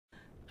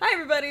Hi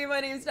everybody,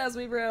 my name is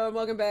Bro, and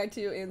welcome back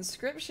to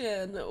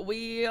Inscryption.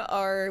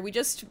 We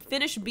just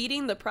finished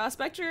beating the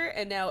Prospector,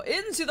 and now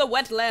into the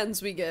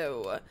wetlands we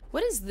go.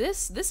 What is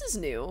this? This is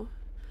new.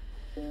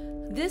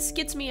 This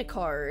gets me a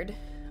card.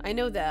 I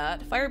know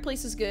that.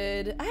 Fireplace is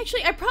good.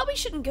 Actually, I probably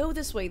shouldn't go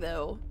this way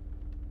though.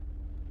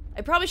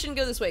 I probably shouldn't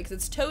go this way because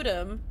it's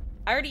totem.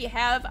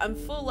 I'm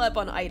full up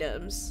on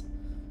items.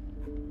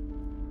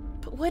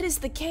 But what is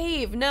the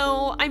cave?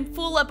 No, I'm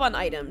full up on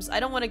items. I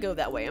don't want to go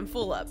that way. I'm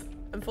full up.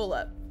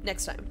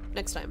 Next time.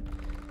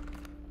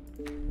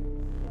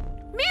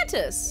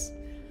 Mantis!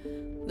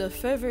 The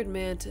feathered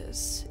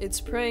mantis.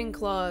 Its praying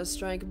claws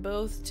strike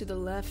both to the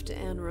left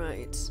and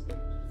right.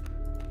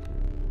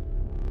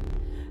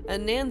 A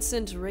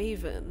nascent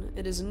raven.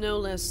 It is no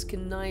less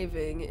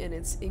conniving in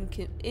its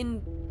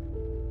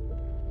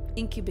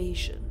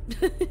incubation.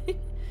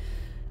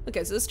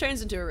 Okay, so this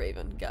turns into a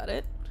raven. Got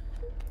it.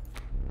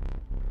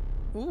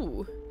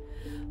 Ooh.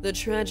 The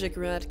tragic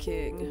rat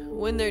king.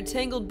 When their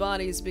tangled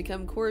bodies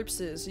become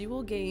corpses, you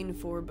will gain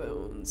 4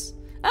 bones.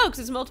 Oh, because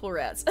it's multiple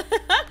rats.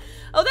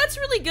 Oh, that's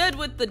really good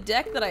with the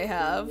deck that I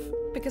have,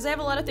 because I have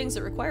a lot of things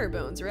that require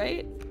bones,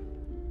 right?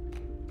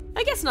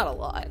 I guess not a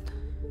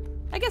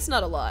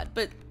lot.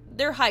 But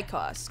they're high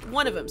cost.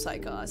 One of them's high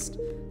cost.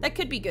 That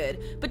could be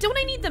good. But don't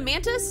I need the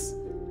mantis?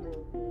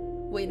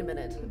 Wait a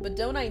minute. But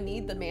don't I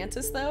need the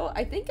mantis, though?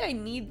 I think I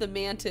need the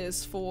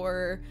mantis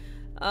for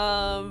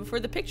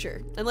the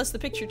picture, unless the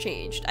picture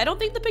changed. I don't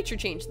think the picture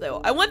changed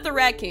though. I want the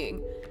Rat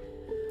King,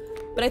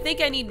 but I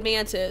think I need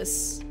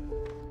Mantis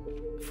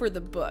for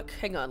the book.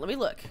 Hang on, let me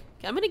look.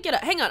 I'm gonna get a,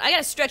 hang on, I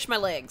gotta stretch my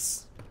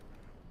legs.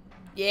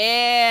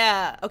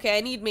 Yeah, okay,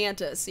 I need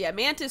Mantis. Yeah,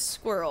 Mantis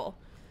Squirrel.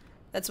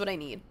 That's what I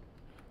need.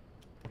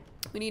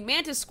 We need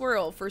Mantis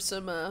Squirrel for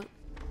some,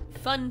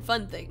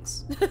 fun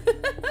things.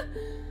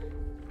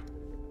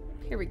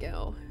 Here we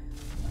go.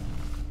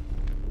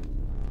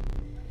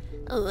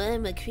 Oh,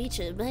 I'm a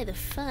creature by the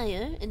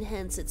fire,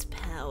 enhance its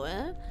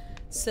power,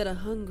 said a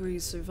hungry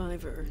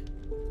survivor.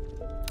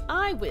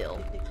 I will.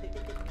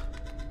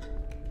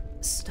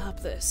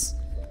 Stop this.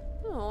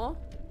 Aw.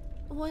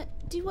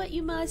 Do what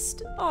you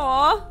must.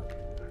 Aw.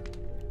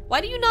 Why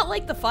do you not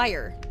like the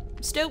fire?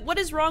 Stoat, what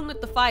is wrong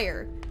with the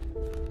fire?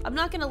 I'm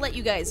not gonna let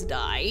you guys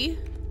die.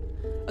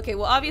 Okay,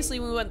 well obviously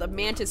we want the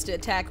mantis to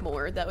attack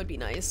more. That would be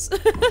nice.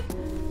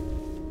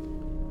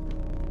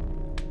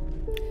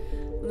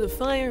 The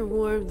fire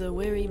warmed the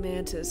wary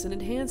mantis and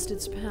enhanced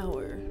its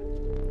power.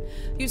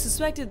 You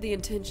suspected the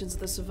intentions of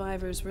the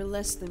survivors were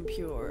less than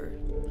pure.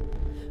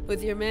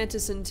 With your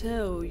mantis in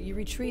tow, you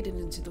retreated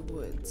into the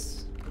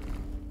woods.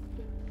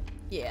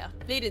 Yeah,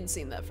 they didn't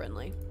seem that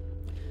friendly.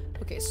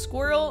 Okay,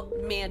 squirrel,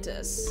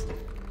 mantis.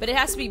 But it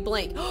has to be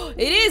blank.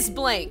 It is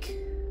blank!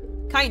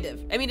 Kind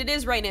of. I mean, it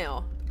is right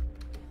now.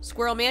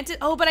 Squirrel, mantis.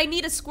 Oh, but I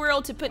need a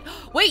squirrel to put.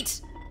 Wait!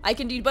 I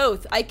can do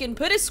both. I can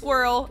put a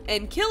squirrel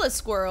and kill a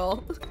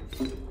squirrel.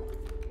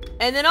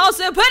 And then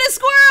also put a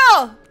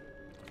squirrel!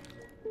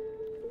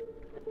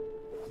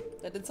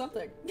 That did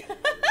something.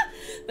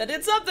 That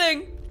did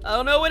something. I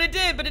don't know what it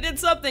did, but it did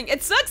something.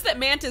 It sucks that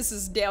Mantis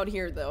is down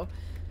here, though.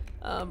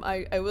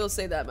 I will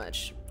say that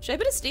much. Should I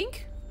put a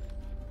stink?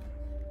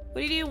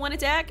 What do you do? One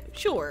attack?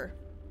 Sure.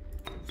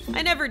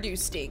 I never do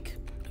stink.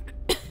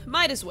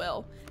 Might as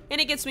well. And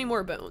it gets me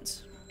more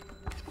bones.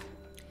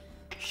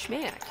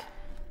 Schmack.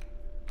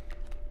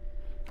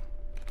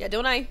 Yeah,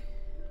 don't I?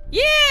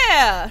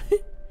 Yeah!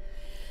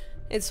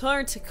 It's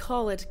hard to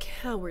call it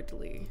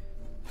cowardly.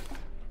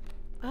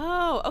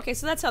 Oh, okay,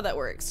 so that's how that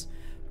works.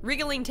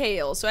 Wriggling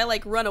tail, so I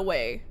like run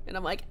away, and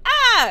I'm like,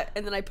 ah!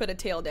 And then I put a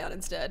tail down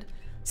instead.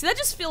 See, that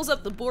just fills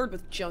up the board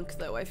with junk,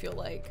 though, I feel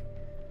like.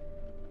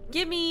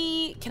 Give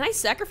me... Can I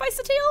sacrifice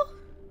the tail?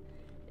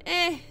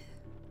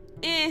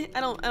 I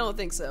don't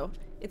think so.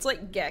 It's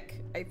like Gek,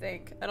 I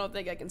think. I don't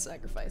think I can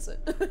sacrifice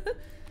it.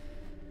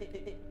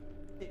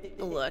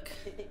 Look,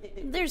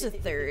 there's a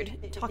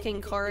third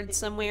talking card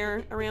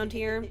somewhere around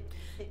here.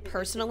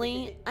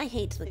 Personally, I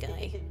hate the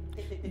guy.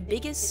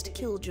 Biggest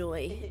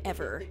killjoy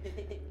ever.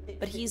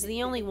 But he's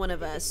the only one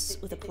of us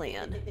with a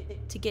plan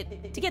to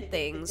get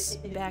things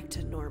back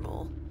to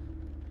normal.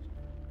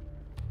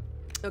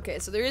 Okay,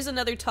 so there is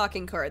another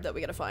talking card that we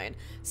gotta find.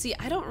 See,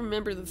 I don't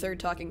remember the third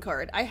talking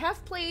card. I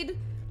have played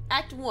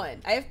Act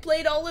 1. I have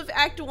played all of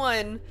Act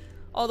 1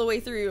 all the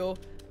way through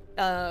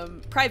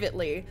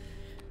privately.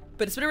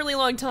 But it's been a really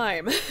long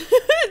time,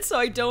 so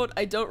I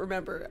don't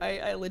remember.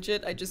 I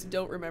legit, I just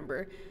don't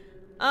remember.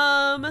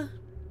 I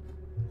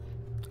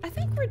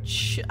think we're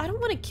I don't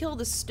want to kill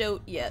the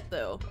stoat yet,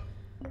 though.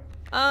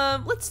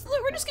 We're just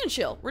gonna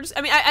chill.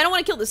 I mean, I don't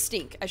want to kill the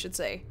stink, I should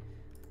say.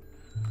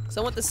 So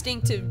I want the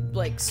stink to,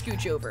 like,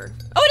 scooch over.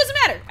 Oh, it doesn't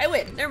matter! I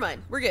win! Never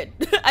mind. We're good.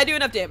 I do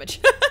enough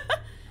damage.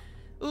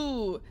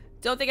 Ooh,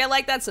 don't think I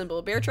like that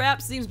symbol. Bear trap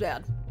seems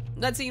bad.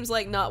 That seems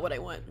like not what I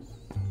want.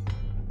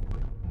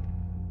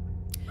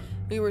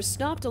 We were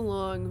stopped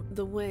along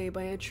the way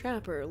by a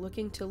trapper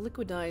looking to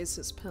liquidize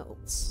his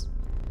pelts.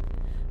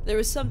 There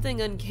was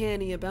something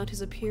uncanny about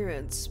his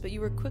appearance, but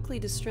you were quickly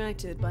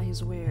distracted by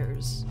his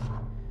wares.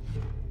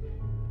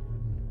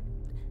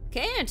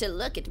 Care to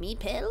look at me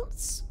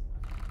pelts?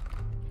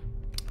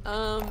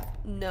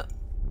 No.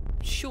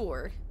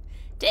 Sure.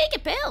 Take a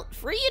pelt,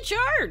 free of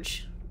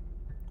charge.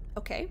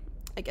 Okay,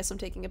 I guess I'm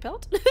taking a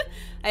pelt.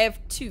 I have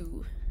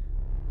 2.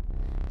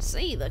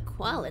 See the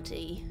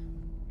quality.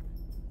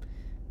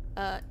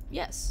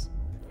 Yes.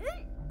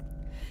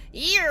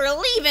 You're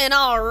leaving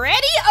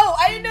already? Oh,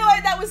 I didn't know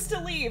that was to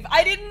leave.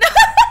 I didn't know.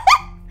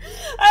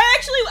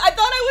 I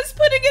thought I was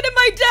putting it in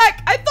my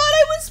deck.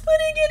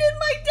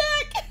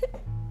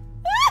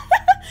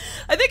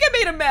 I think I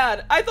made him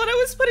mad. I thought I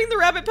was putting the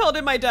rabbit pelt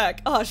in my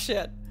deck. Oh,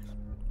 shit.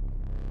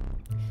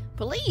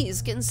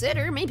 Please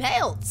consider me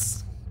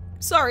pelts.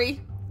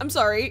 Sorry. I'm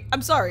sorry.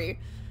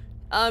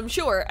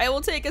 Sure, I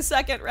will take a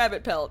second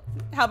rabbit pelt.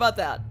 How about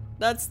that?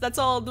 That's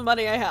all the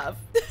money I have.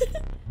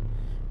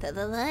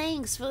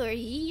 Thanks for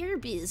your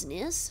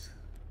business.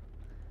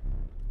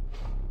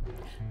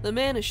 The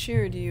man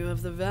assured you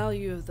of the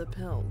value of the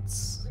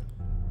pelts.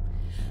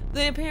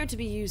 They appear to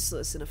be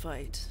useless in a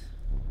fight.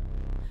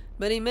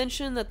 But he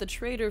mentioned that the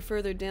trader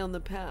further down the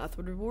path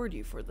would reward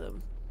you for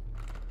them.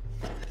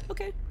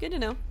 Okay, good to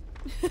know.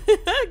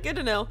 Good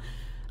to know.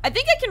 I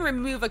think I can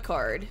remove a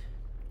card.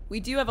 We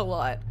do have a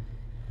lot.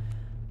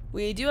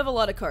 We do have a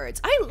lot of cards.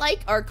 I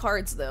like our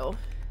cards, though.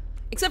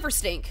 Except for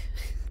Stink.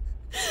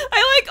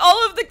 I like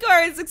all of the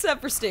cards except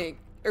for Stink.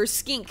 Or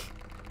Skink.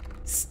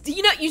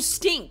 You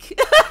stink.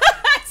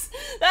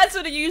 That's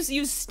what it is.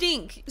 You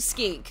stink.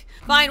 Skink.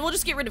 Fine, we'll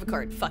just get rid of a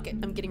card. Fuck it.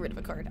 I'm getting rid of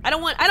a card. I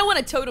don't want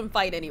a totem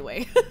fight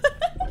anyway.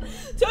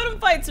 Totem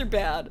fights are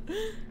bad.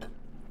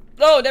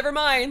 Oh, never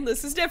mind.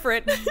 This is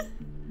different.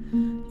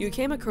 You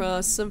came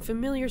across some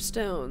familiar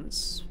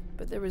stones,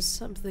 but there was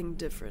something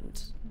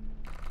different.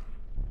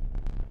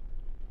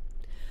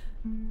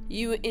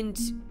 You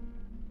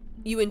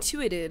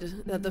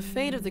intuited that the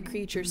fate of the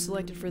creature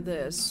selected for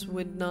this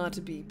would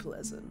not be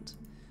pleasant.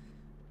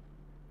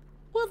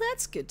 Well,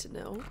 that's good to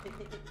know.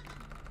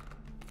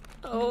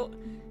 Oh.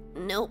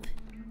 Nope.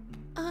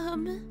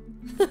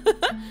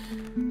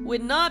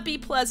 Would not be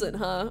pleasant,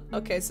 huh?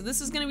 Okay, so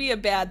this is gonna be a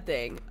bad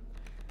thing.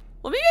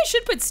 Well, maybe I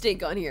should put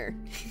Stink on here.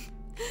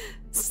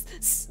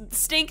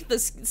 Stink the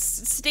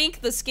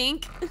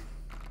skink.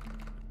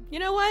 You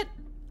know what?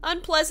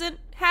 Unpleasant.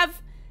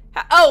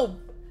 Oh,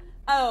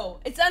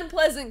 it's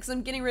unpleasant because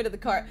I'm getting rid of the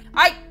card.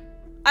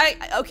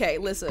 Okay,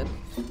 listen.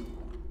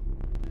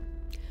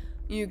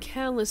 You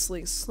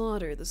callously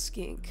slaughter the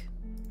skink.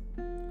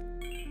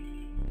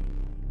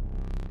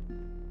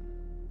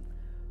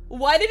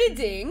 Why did it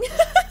ding?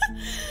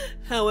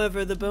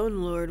 However, the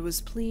Bone Lord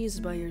was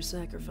pleased by your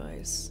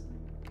sacrifice.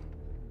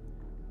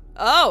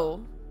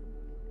 Oh,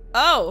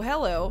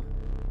 hello.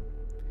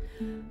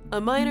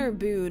 A minor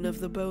boon of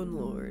the Bone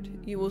Lord.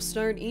 You will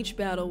start each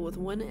battle with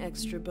 1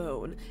 extra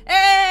bone.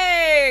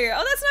 Hey!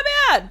 Oh, that's not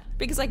bad!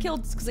 Because I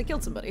killed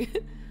somebody.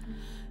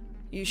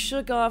 You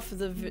shook off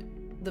the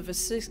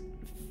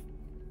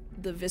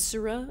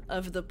viscera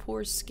of the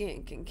poor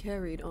skink and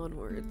carried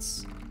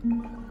onwards.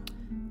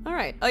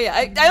 Alright. Oh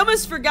yeah, I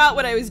almost forgot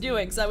what I was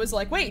doing, because I was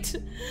like, wait!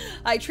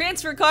 I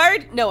transfer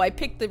card? No, I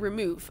picked the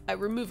remove. I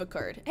remove a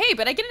card. Hey,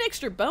 but I get an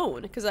extra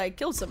bone, because I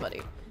killed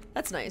somebody.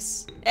 That's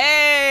nice.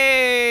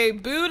 Hey!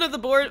 Boon of the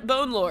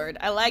Bone Lord.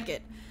 I like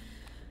it.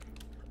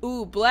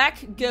 Ooh,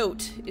 black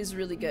goat is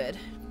really good.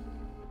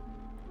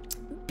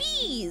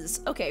 Bees!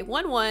 Okay,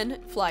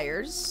 1/1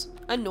 flyers.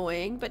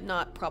 Annoying, but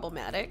not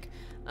problematic.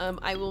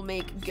 I will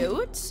make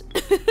goat.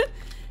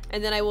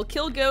 And then I will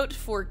kill goat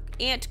for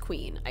Ant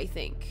Queen, I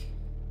think.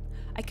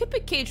 I could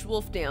put Caged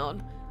Wolf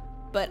down,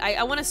 but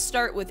I want to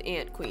start with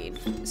Ant Queen.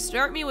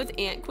 Start me with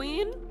Ant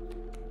Queen.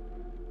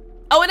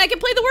 Oh, and I can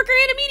play the worker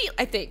ant immediately,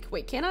 I think.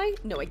 Wait, can I?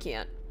 No, I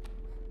can't.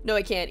 No,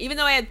 I can't. Even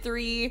though I had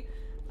 3,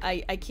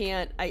 I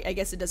can't. I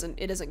guess it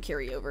doesn't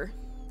carry over.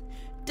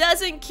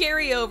 Doesn't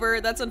carry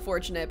over. That's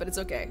unfortunate, but it's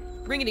okay.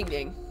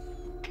 Ring-a-ding-ding.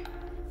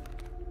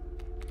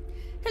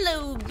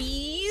 Hello,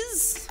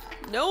 bees.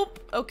 Nope.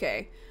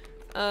 Okay.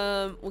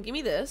 Well, give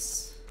me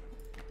this.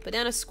 Put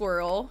down a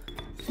squirrel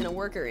and a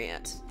worker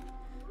ant.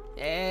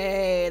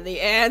 Hey, the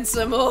ants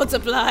are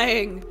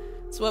multiplying.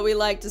 It's what we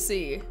like to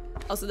see.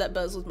 Also, that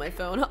buzzed with my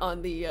phone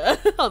on the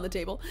on the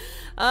table.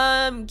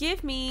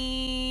 Give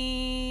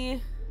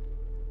me.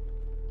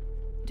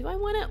 Do I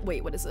want to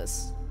wait? What is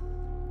this?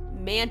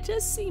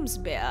 Mantis seems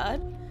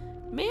bad.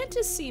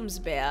 Mantis seems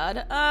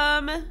bad.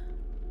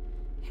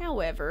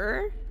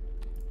 However,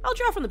 I'll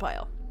draw from the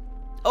pile.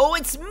 Oh,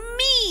 it's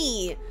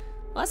me!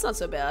 Well, that's not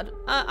so bad.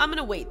 I'm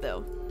gonna wait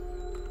though.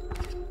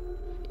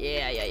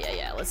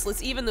 Yeah.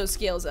 Let's even those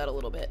scales out a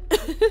little bit.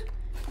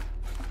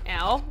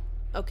 Ow.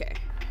 Okay.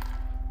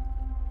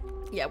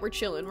 Yeah, we're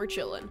chilling.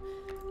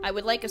 I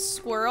would like a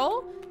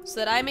squirrel so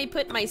that I may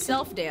put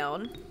myself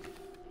down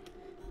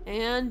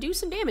and do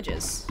some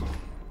damages.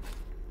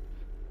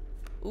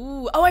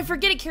 Ooh. Oh, I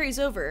forget it carries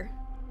over.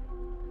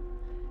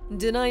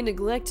 Did I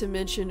neglect to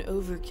mention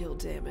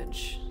overkill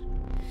damage?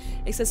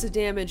 Excessive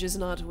damage is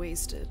not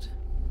wasted.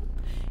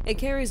 It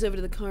carries over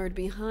to the card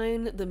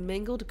behind the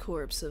mangled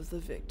corpse of the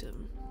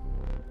victim.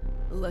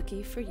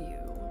 Lucky for you.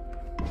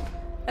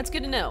 That's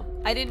good to know.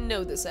 I didn't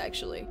know this,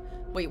 actually.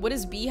 Wait, what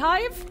is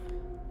beehive?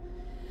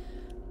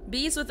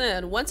 Bees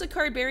within. Once a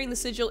card bearing the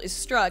sigil is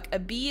struck, a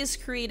bee is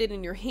created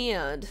in your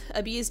hand.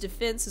 A bee's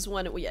defense is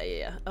one.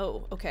 Yeah.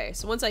 Oh, okay.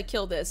 So once I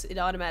kill this, it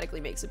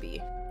automatically makes a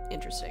bee.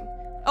 Interesting.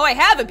 Oh, I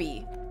have a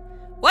bee.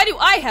 Why do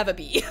I have a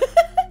bee?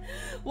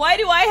 Why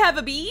do I have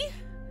a bee?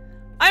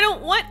 I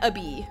don't want a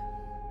bee.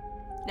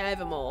 Now I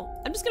have a mole.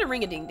 I'm just gonna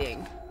ring a ding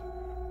ding.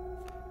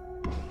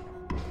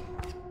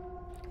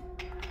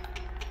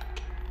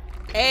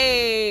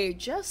 Hey,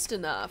 just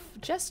enough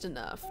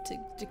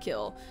to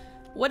kill.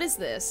 What is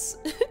this?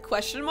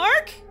 Question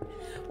mark?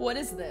 What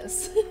is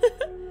this?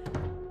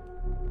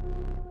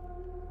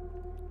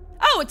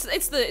 Oh,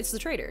 it's the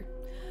trader.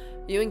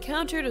 You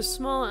encountered a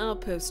small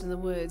outpost in the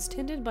woods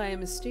tended by a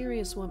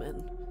mysterious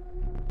woman.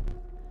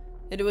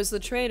 It was the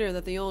trader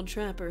that the old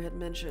trapper had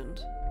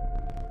mentioned.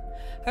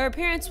 Her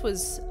appearance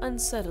was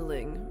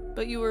unsettling,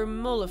 but you were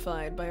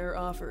mollified by her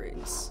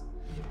offerings.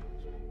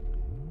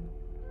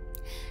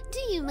 Do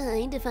you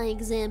mind if I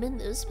examine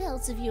those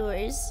pelts of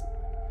yours?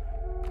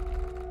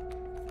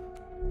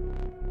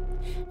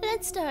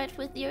 Let's start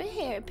with your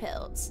hair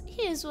pelts.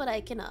 Here's what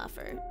I can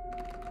offer.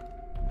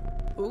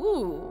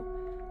 Ooh.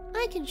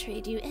 I can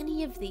trade you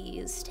any of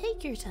these.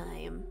 Take your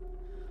time.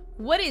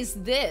 What is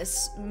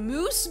this?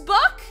 Moose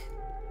buck?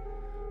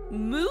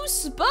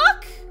 Moose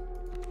buck?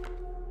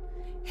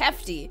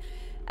 Hefty.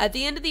 At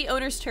the end of the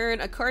owner's turn,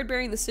 a card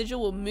bearing the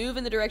sigil will move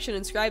in the direction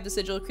inscribed the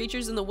sigil.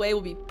 Creatures in the way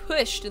will be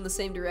pushed in the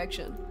same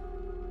direction.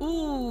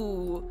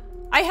 Ooh.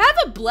 I have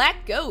a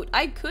black goat.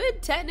 I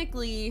could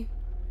technically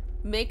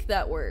make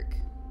that work.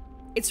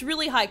 It's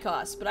really high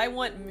cost, but I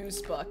want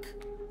moose buck.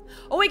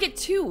 Oh, I get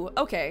 2.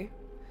 Okay.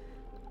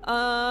 Maybe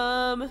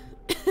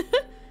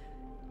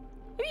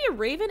a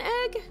raven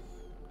egg?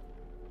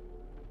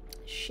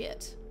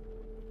 Shit.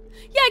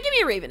 Yeah, give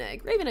me a raven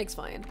egg. Raven egg's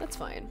fine. That's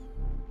fine.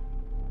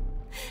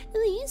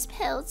 These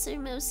pelts are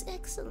most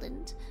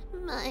excellent.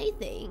 My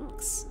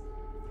thanks.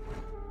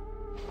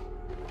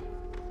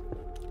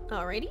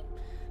 Alrighty.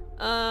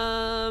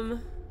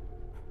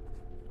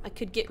 I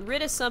could get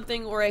rid of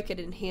something or I could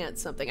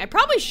enhance something. I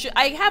probably should.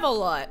 I have a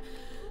lot.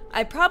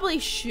 I probably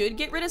should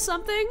get rid of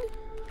something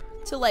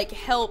to like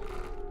help,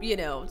 you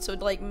know, so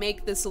to like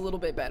make this a little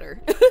bit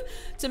better.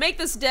 To make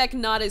this deck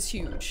not as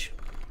huge.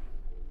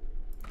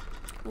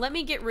 Let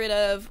me get rid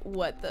of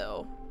what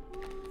though?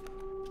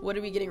 What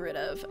are we getting rid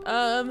of?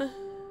 Oh,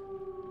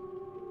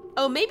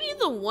 maybe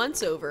the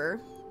once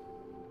over.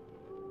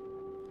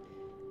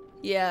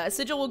 Yeah, a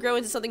sigil will grow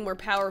into something more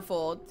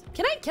powerful.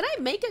 Can I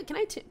make it? Can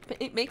I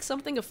make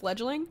something a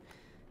fledgling?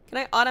 Can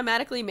I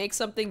automatically make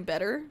something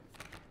better?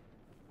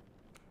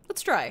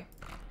 Let's try.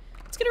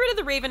 Let's get rid of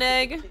the raven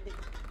egg.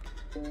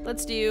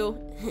 Let's do.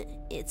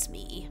 It's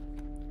me.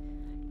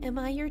 Am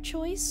I your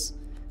choice?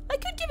 I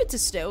could give it to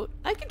Stoat.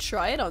 I could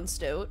try it on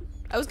Stoat.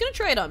 I was gonna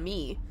try it on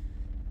me,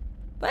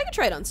 but I could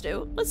try it on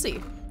Stoat. Let's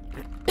see.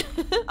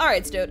 All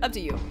right, Stoat, up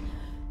to you.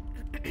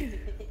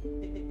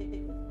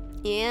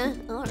 Yeah,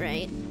 all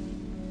right.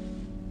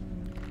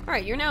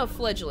 Alright, you're now a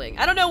fledgling.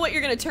 I don't know what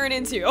you're gonna turn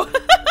into.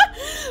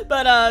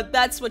 But,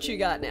 that's what you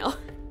got now.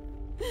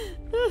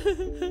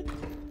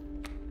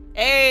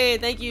 Hey,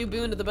 thank you,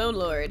 Boon to the Bone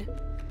Lord.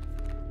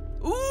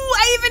 Ooh,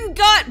 I even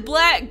got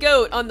Black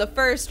Goat on the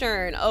first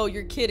turn. Oh,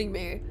 you're kidding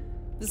me.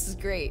 This is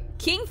great.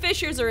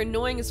 Kingfishers are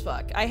annoying as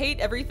fuck. I hate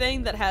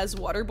everything that has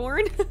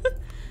waterborne.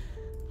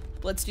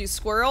 Let's do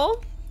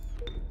Squirrel.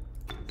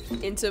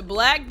 Into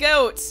Black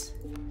Goat.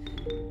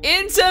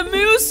 Into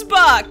Moose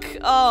Buck!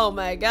 Oh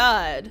my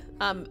god.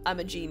 I'm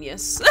a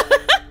genius.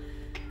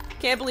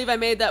 Can't believe I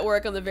made that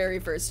work on the very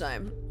first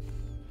time.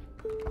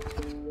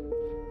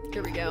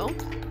 Here we go.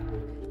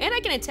 And I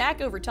can attack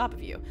over top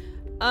of you.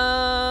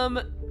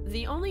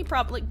 The only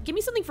problem, like, give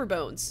me something for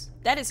bones.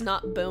 That is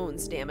not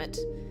bones, damn it.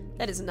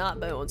 That is not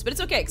bones. But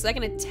it's okay, because I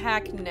can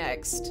attack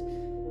next.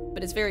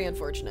 But it's very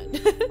unfortunate.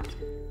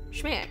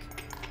 Schmack.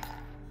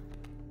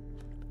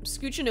 I'm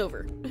scooching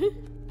over.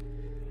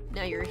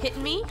 Now you're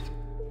hitting me.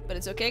 But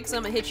it's okay, because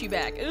I'm gonna hit you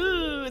back.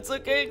 Ooh, it's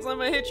okay, because I'm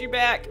gonna hit you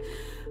back.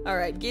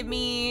 Alright, give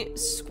me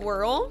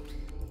Squirrel.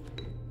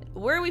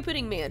 Where are we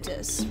putting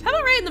Mantis? How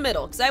about right in the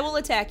middle? Because I will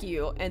attack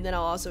you, and then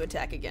I'll also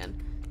attack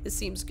again. This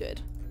seems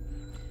good.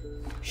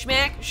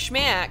 Schmack,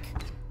 schmack.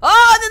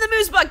 Oh, and then the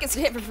Moose Buck gets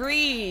hit for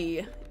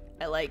free.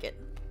 I like it.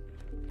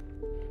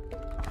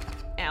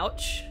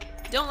 Ouch.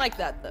 Don't like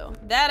that, though.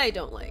 That I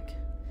don't like.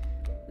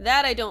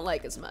 That I don't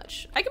like as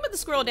much. I can put the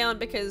squirrel down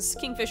because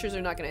Kingfishers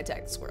are not going to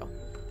attack the squirrel.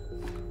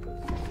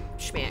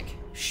 Schmack.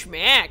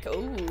 Schmack.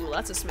 Ooh,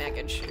 lots of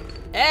smackage.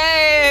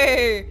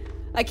 Hey!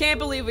 I can't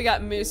believe we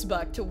got Moose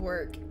Buck to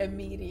work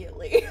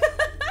immediately.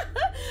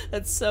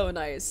 That's so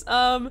nice.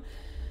 I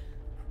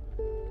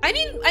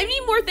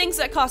need more things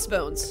that cost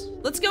bones.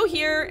 Let's go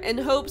here in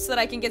hopes that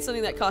I can get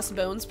something that costs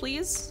bones,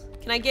 please.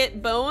 Can I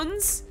get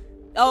bones?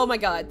 Oh my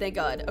god, thank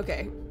god.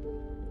 Okay.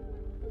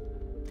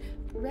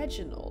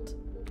 Reginald.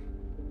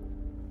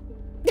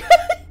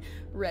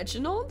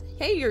 Reginald?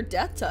 Hey, your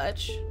death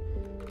touch.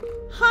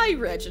 Hi,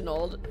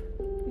 Reginald.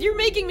 You're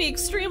making me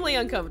extremely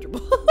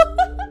uncomfortable.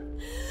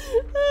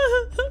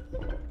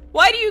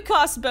 Why do you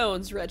cost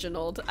bones,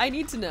 Reginald? I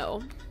need to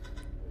know.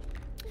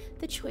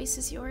 The choice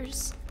is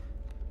yours.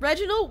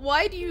 Reginald,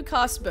 why do you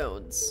cost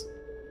bones?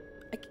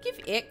 I could give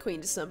Ant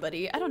Queen to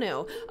somebody. I don't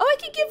know. Oh,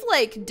 I could give,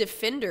 like,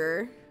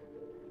 Defender.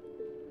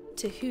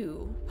 To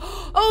who?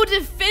 Oh,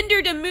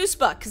 Defender to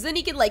Moosebuck, because then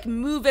he could, like,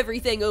 move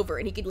everything over,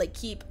 and he could, like,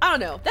 keep... I don't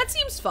know. That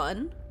seems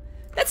fun.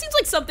 That seems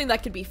like something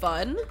that could be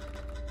fun.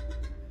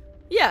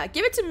 Yeah,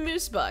 give it to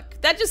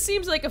Moosebuck. That just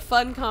seems like a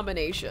fun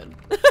combination.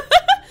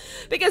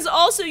 Because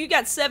also, you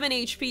got 7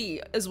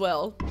 HP as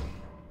well.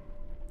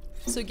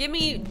 So give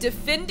me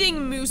Defending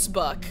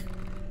Moosebuck.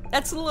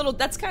 That's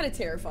kind of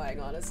terrifying,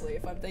 honestly,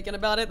 if I'm thinking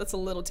about it. That's a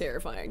little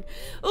terrifying.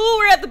 Ooh,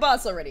 we're at the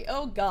boss already.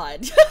 Oh,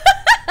 God.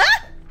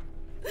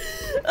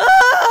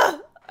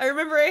 Ah! I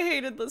remember I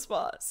hated this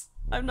boss.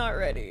 I'm not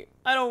ready.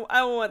 I don't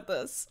want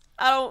this.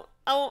 I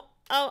don't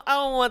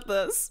want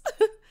this.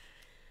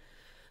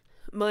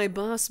 My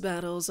boss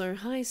battles are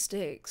high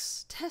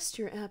stakes. Test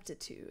your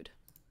aptitude.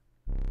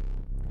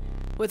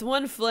 With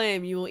one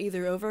flame, you will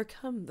either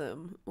overcome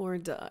them or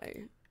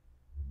die.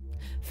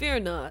 Fear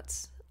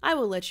not. I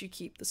will let you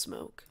keep the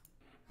smoke.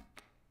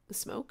 The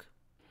smoke?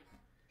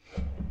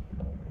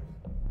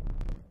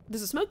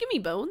 Does the smoke give me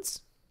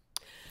bones?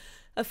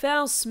 A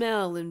foul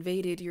smell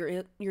invaded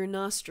your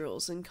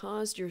nostrils and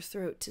caused your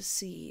throat to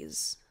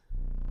seize.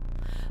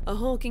 A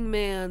hulking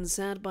man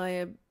sat by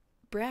a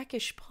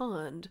brackish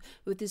pond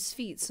with his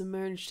feet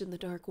submerged in the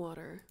dark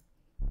water.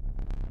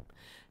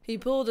 He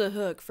pulled a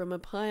hook from a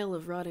pile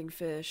of rotting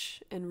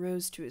fish and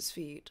rose to his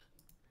feet.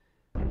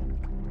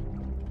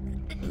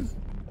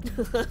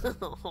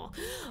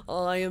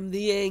 I am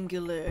the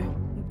angler.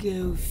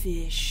 Go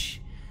fish.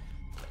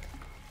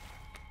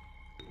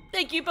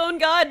 Thank you, Bone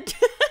God.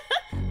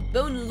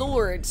 Bone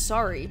Lord,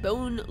 sorry.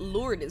 Bone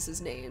Lord is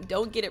his name.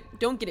 Don't get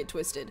it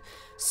twisted.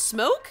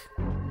 Smoke?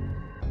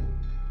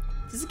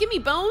 Does it give me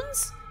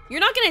bones? You're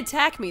not gonna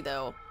attack me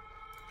though.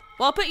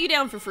 Well, I'll put you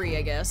down for free,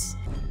 I guess.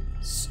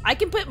 I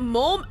can put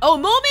Mole... Oh,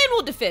 Mole Man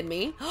will defend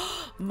me.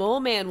 Mole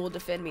Man will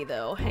defend me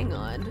though. Hang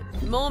on.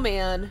 Mole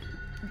Man,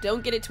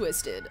 don't get it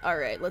twisted.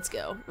 Alright, let's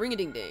go.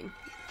 Ring-a-ding-ding.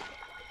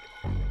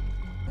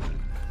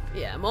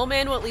 Yeah, Mole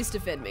Man will at least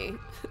defend me.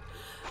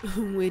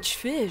 Which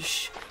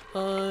fish?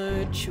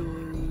 Hard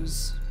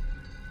choose.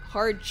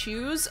 Hard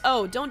choose?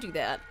 Oh, don't do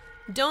that.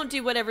 Don't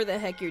do whatever the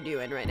heck you're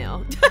doing right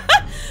now.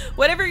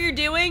 Whatever you're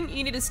doing,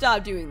 you need to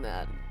stop doing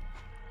that.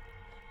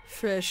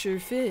 Fresher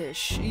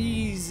fish.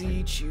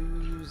 Easy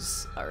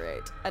choose.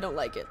 Alright. I don't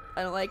like it.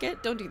 I don't like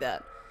it. Don't do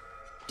that.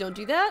 Don't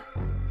do that?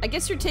 I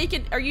guess you're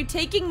taking... Are you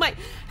taking my...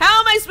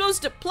 How am I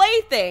supposed to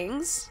play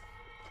things?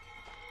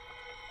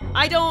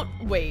 I don't...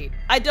 Wait.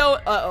 I don't...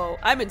 Uh-oh.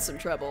 I'm in some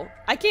trouble.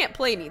 I can't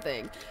play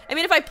anything. I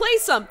mean, if I play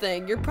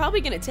something, you're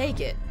probably gonna take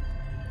it.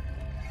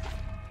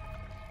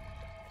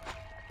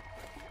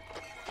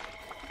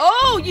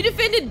 Oh, you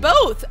defended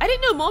both. I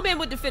didn't know Mole Man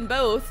would defend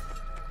both.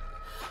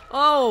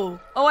 Oh.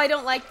 Oh, I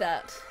don't like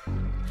that.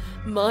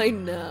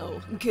 Mine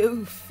now.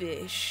 Go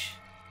fish.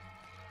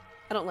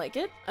 I don't like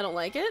it. I don't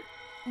like it.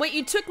 Wait,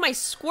 you took my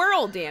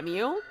squirrel, damn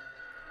you.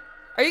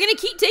 Are you gonna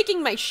keep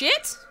taking my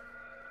shit?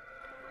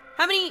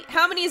 How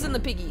many is in the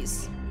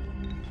piggies?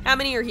 How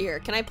many are here?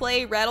 Can I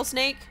play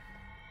Rattlesnake?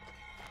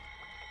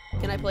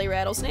 Can I play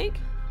Rattlesnake?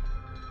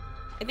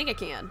 I think I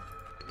can.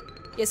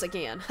 Yes, I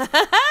can.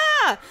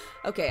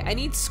 Okay, I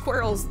need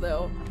squirrels,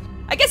 though.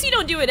 I guess you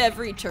don't do it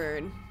every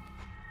turn.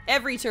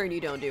 Every turn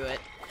you don't do it.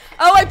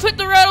 Oh, I put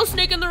the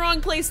rattlesnake in the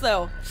wrong place,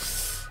 though.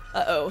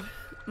 Uh-oh.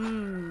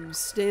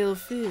 Stale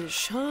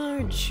fish.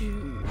 Hard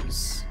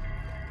choose.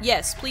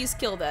 Yes, please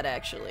kill that,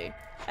 actually.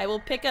 I will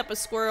pick up a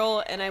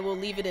squirrel, and I will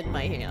leave it in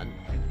my hand.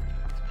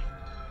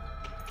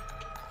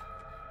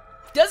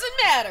 Doesn't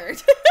matter.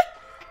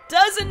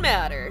 Doesn't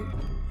matter.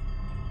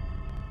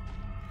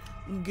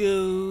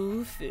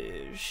 Go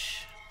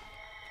fish.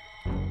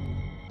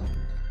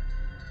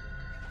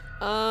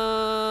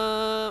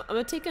 I'm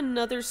gonna take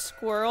another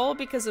squirrel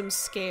because I'm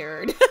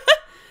scared.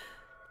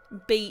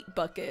 Bait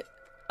bucket.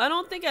 I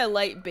don't think I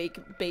like bait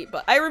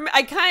but I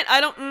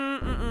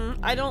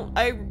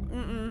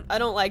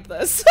don't like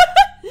this.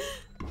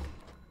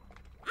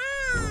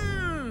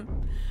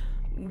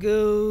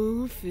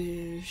 Go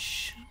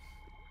fish.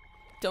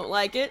 Don't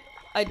like it.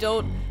 I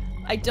don't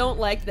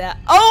like that.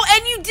 Oh,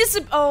 and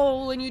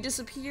you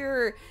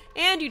disappear.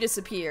 And you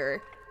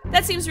disappear.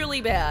 That seems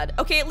really bad.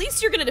 Okay, at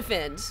least you're gonna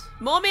defend.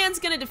 Mole Man's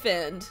gonna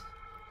defend.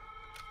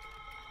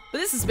 But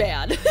this is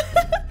bad.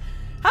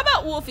 How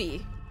about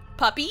Wolfie?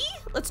 Puppy?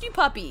 Let's do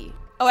Puppy.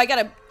 Oh, I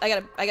gotta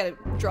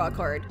draw a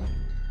card.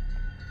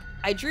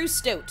 I drew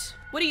Stoat.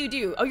 What do you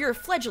do? Oh, you're a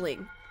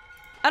fledgling.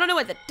 I don't know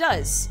what that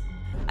does.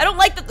 I don't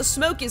like that the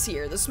smoke is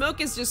here. The smoke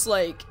is just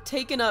like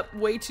taking up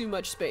way too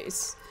much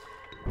space.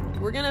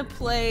 We're gonna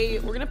play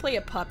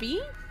a puppy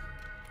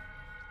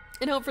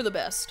and hope for the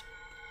best.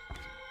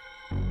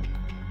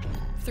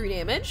 3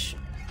 damage.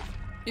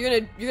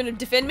 You're gonna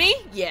defend me?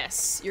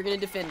 Yes, you're gonna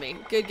defend me.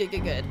 Good, good,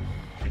 good, good.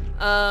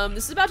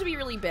 This is about to be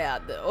really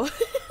bad though.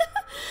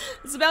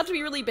 This is about to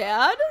be really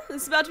bad.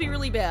 This is about to be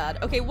really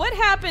bad. Okay, what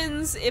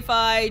happens if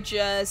I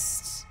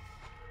just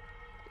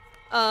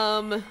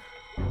Ah!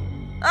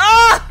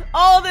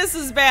 All this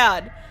is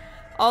bad.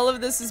 All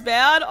of this is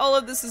bad. All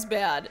of this is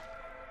bad.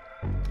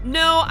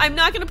 No, I'm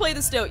not gonna play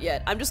the stoat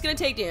yet. I'm just gonna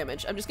take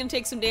damage. I'm just gonna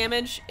take some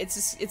damage.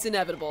 It's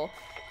inevitable.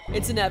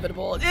 It's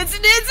inevitable. It's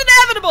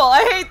inevitable!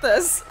 I hate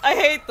this. I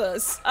hate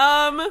this.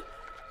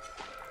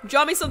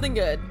 Draw me something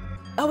good.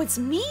 Oh, it's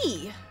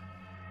me.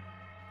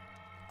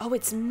 Oh,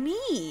 it's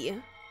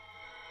me.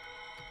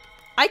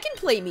 I can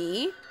play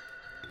me.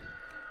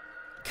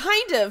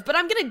 Kind of, but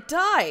I'm gonna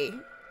die.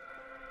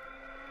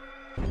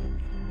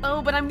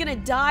 Oh, but I'm gonna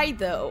die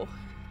though.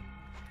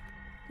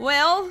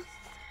 Well,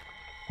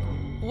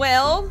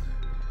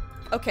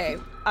 okay.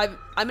 I'm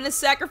gonna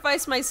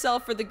sacrifice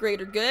myself for the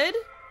greater good.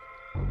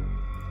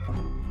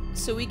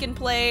 So we can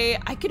play,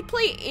 I could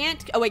play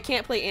Ant, oh I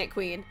can't play Ant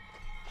Queen.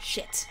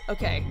 Shit,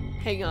 okay,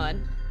 hang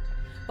on.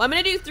 Well, I'm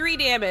gonna do 3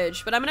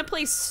 damage, but I'm gonna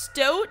play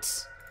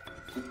Stoat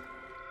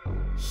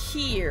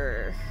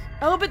here.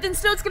 Oh, but then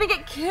Stoat's gonna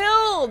get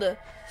killed.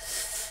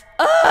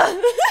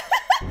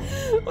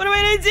 What am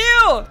I gonna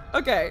do?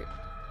 Okay.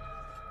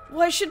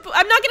 Well,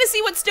 I'm not gonna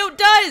see what Stoat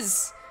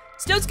does.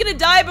 Stoat's gonna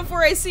die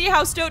before I see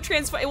how Stoat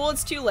transforms. Well,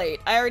 it's too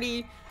late.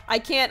 I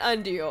can't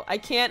undo. I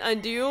can't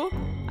undo.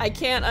 I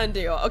can't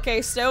undo.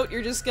 Okay, Stoat,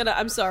 you're just gonna,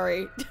 I'm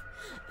sorry.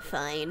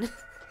 Fine.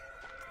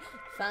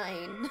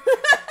 Fine.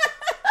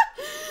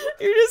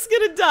 You're just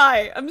gonna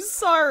die. I'm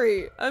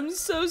sorry. I'm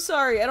so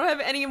sorry. I don't have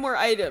any more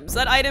items.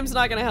 That item's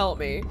not gonna help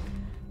me.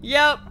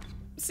 Yep.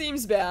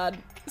 Seems bad.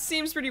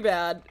 Seems pretty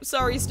bad.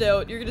 Sorry,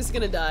 Stoat. You're just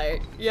gonna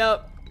die.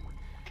 Yep.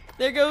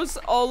 There goes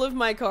all of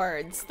my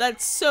cards.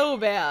 That's so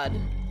bad.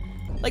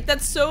 Like,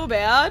 that's so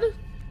bad.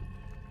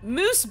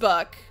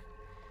 Moosebuck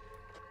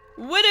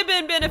would have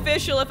been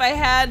beneficial if I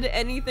had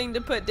anything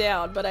to put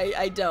down, but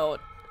I don't.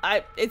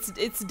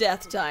 It's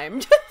death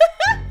time.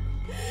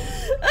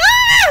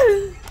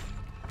 Ah!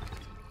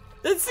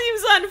 That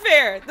seems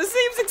unfair. This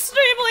seems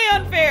extremely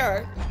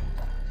unfair.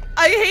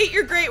 I hate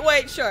your great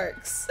white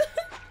sharks.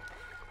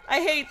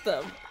 I hate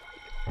them.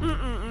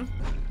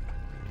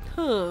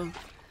 Huh.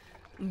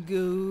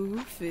 Go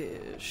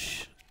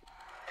fish.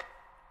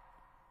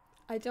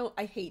 I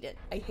hate it.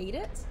 I hate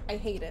it. I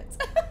hate it.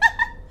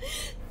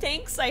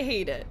 Thanks, I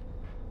hate it.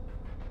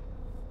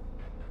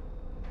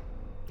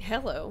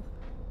 Hello.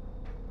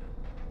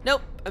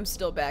 Nope, I'm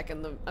still back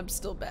in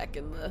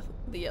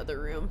the other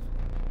room.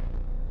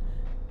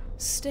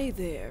 Stay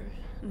there.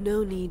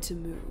 No need to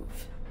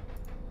move.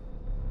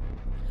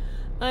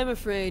 I'm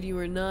afraid you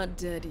are not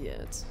dead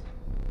yet.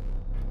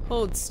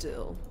 Hold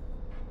still.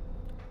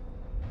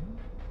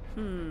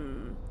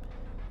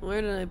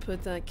 Where did I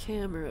put that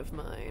camera of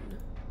mine?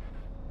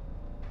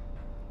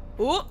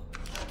 Ooh!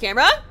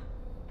 Camera?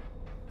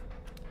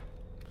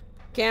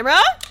 Camera?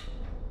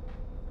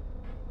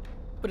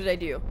 What did I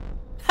do?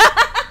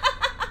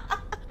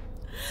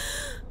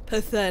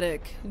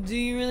 Pathetic. Do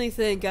you really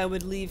think I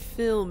would leave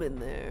film in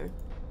there?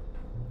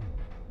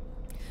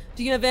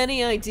 Do you have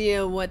any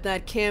idea what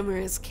that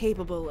camera is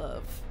capable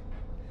of?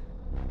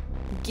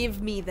 Give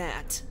me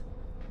that.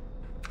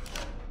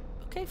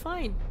 Okay,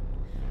 fine.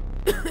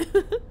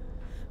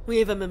 We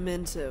have a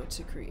memento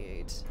to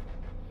create.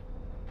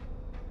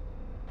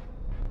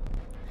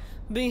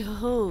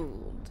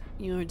 Behold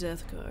your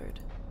death card.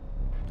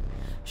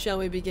 Shall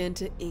we begin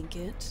to ink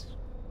it?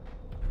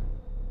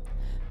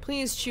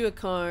 Please choose a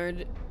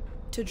card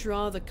to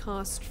draw the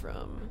cost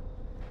from.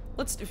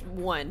 Let's do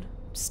 1.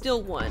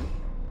 Still 1.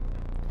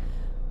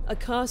 A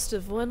cost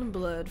of 1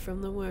 blood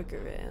from the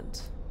worker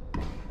ant.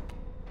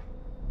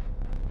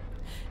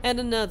 And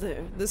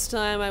another. This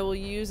time I will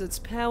use its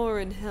power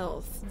and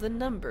health. The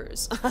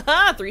numbers.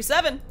 Haha! 3,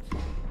 7!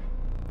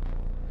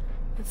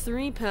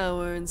 3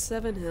 power and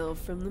 7 health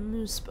from the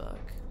Moosebuck.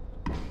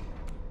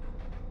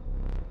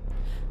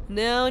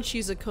 Now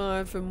choose a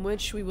card from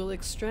which we will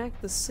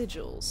extract the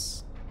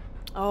sigils.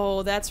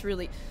 Oh, that's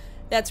really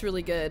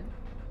good.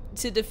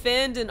 To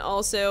defend and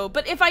also,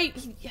 but if I...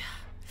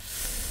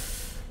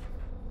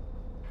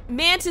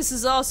 Mantis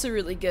is also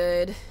really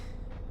good,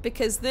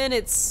 because then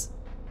it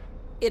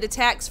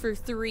attacks for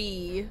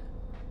 3.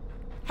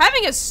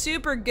 Having a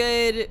super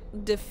good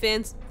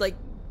defense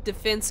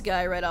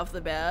guy right off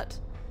the bat.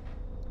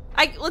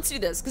 Let's do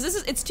this,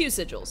 because it's 2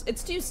 sigils.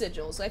 It's 2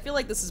 sigils. I feel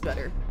like this is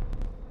better.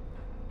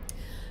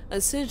 A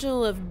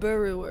sigil of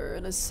Burrower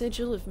and a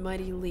sigil of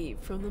Mighty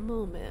Leap from the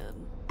Mole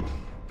Man.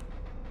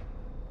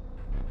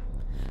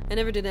 I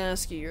never did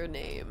ask you your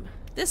name.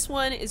 This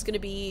one is gonna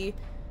be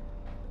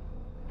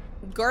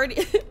Guard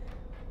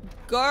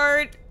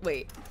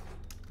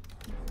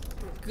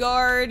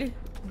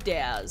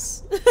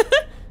Daz.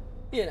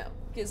 You know,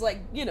 cause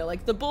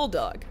like the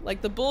bulldog.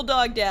 Like the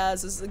bulldog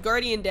Daz is the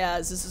guardian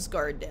Daz, this is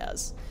guard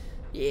Daz.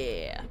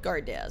 Yeah,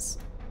 guard Daz.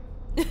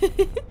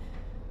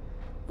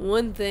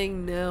 One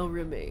thing now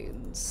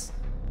remains.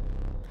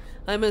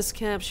 I must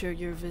capture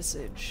your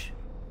visage.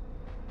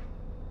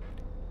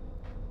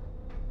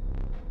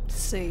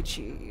 Say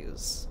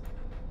cheese.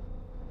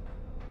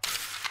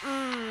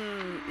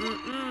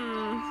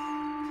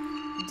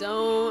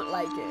 Don't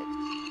like it.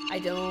 I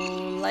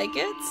don't like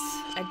it.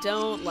 I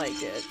don't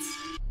like it.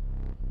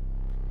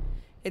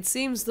 It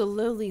seems the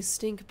lowly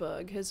stink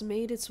bug has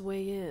made its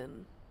way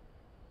in.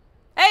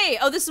 Hey!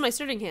 Oh, this is my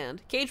starting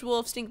hand. Caged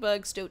wolf, stink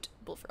bug, stoat,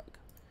 bullfrog.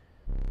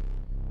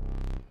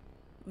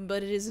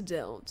 But it is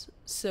dealt,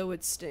 so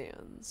it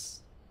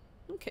stands.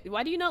 Okay,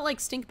 why do you not like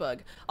stink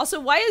bug? Also,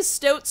 why is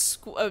stoat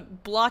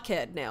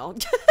blockhead now?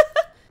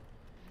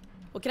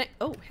 What can I?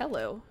 Oh,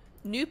 hello.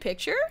 New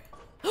picture?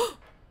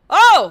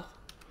 Oh!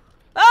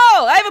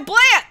 Oh! I have a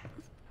plant!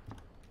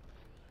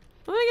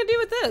 What am I gonna do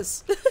with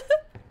this?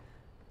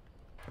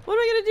 What am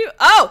I gonna do?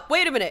 Oh!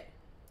 Wait a minute!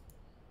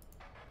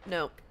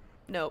 No.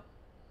 Nope.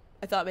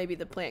 I thought maybe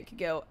the plant could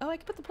go. Oh, I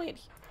can put the plant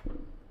here.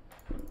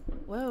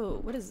 Whoa,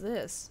 what is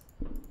this?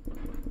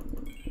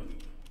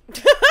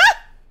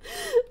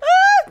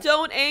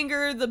 Don't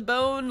anger the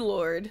bone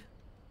lord.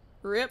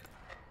 Rip.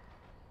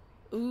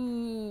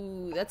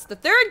 Ooh, that's the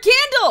third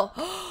candle!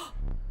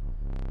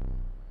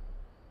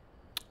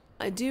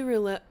 I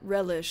do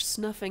relish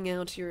snuffing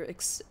out your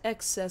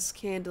excess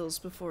candles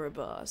before a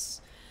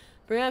boss.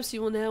 Perhaps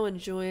you will now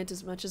enjoy it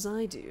as much as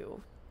I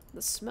do.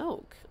 The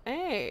smoke.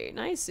 Hey,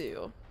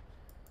 nice-oo.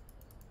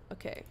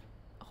 Okay,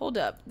 hold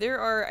up. There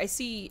are, I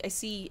see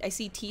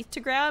teeth to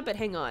grab, but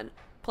hang on.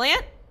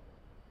 Plant?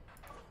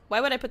 Why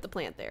would I put the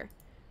plant there?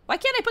 Why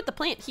can't I put the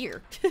plant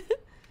here?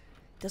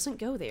 Doesn't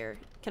go there.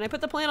 Can I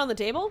put the plant on the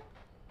table?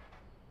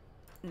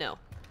 No,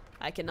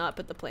 I cannot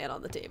put the plant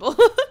on the table.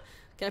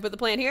 Can I put the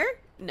plant here?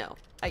 No,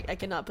 I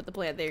cannot put the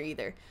plant there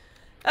either.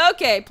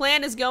 Okay,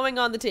 plant is going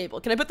on the table.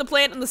 Can I put the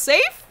plant in the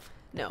safe?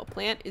 No,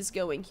 plant is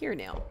going here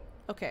now.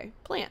 Okay,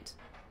 plant.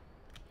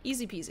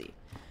 Easy peasy.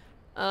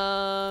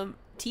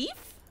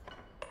 Teeth?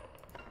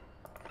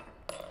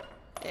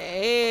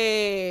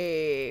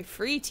 Hey,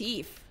 free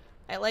teeth.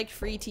 I like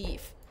free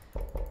teeth.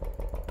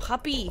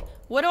 Puppy.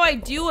 What do I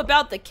do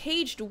about the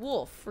caged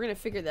wolf? We're gonna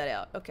figure that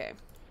out. Okay.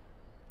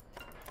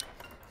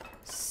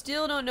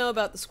 Still don't know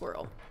about the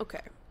squirrel.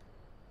 Okay.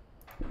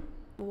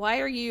 Why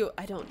are you?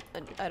 I don't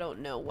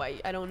know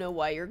why. I don't know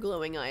why you're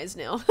glowing eyes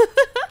now.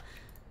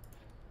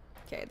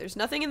 Okay, there's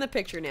nothing in the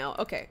picture now.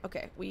 Okay,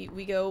 okay.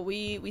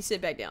 We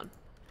sit back down.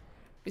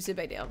 We sit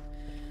back down.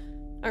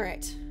 All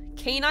right.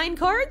 Canine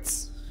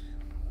cards?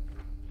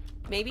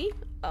 Maybe?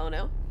 Oh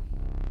no.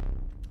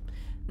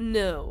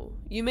 No,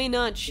 you may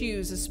not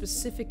choose a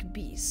specific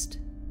beast.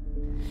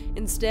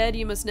 Instead,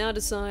 you must now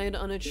decide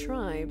on a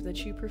tribe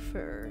that you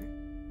prefer.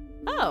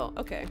 Oh,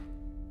 okay.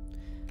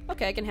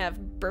 Okay, I can have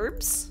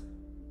burbs,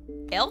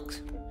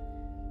 elk,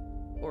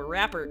 or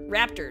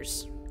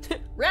raptors.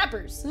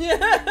 Rappers!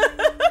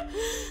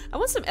 I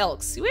want some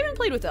elks. We haven't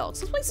played with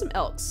elks. Let's play some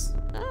elks.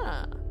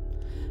 Ah.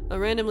 A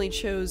randomly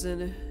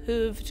chosen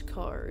hooved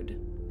card.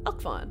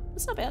 Elk fawn.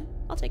 That's not bad.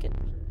 I'll take it.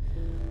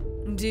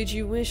 Did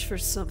you wish for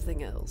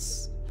something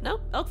else? No,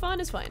 elk fawn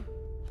is fine.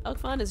 Elk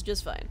fawn is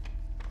just fine.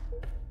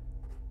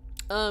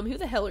 Who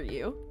the hell are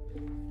you?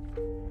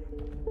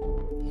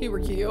 Who are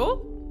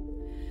you?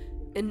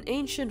 An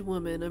ancient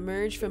woman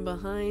emerged from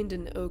behind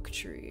an oak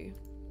tree.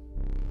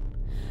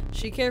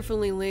 She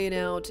carefully laid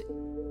out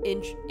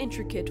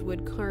intricate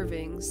wood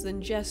carvings,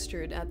 then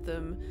gestured at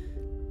them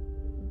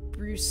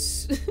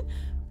brusquely?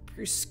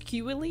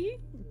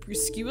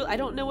 I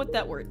don't know what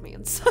that word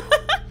means.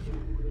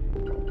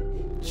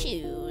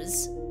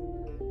 Choose.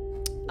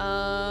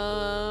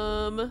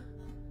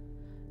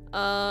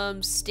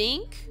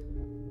 Stink?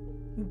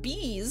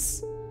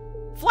 Bees?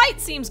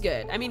 Flight seems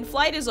good. I mean,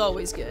 flight is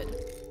always good.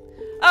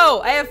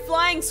 Oh, I have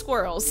flying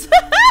squirrels.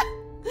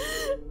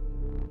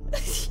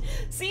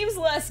 Seems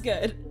less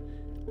good.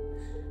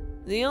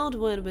 The old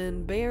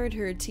woodman bared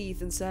her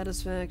teeth in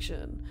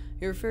satisfaction.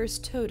 Your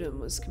first totem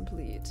was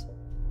complete.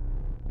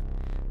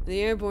 The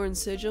airborne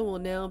sigil will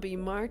now be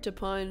marked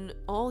upon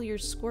all your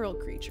squirrel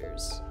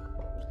creatures.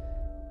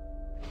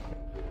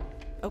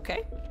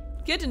 Okay.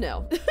 Good to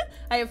know.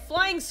 I have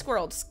flying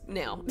squirrels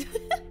now.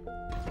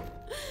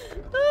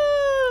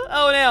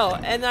 Oh no.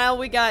 And now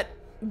we got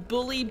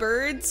bully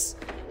birds.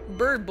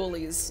 Bird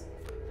bullies.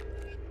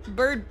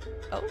 Bird...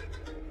 Oh.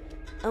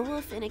 A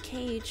wolf in a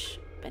cage,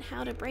 but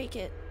how to break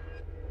it?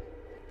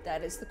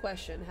 That is the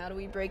question. How do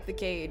we break the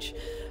cage?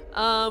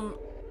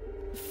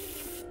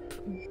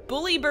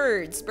 Bully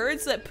birds.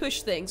 Birds that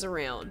push things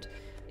around.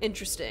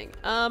 Interesting.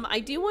 I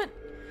do want...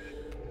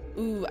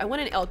 Ooh, I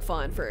want an elk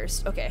fawn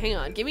first. Okay, hang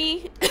on. Give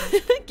me...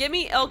 give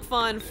me elk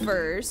fawn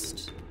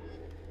first.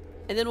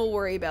 And then we'll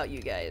worry about you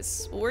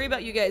guys. We'll worry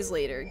about you guys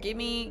later. Give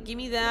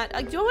me that.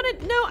 Do I want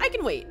to... No, I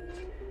can wait.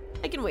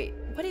 I can wait.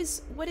 What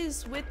is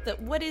with the...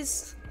 What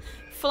is...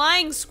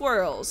 Flying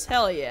squirrels.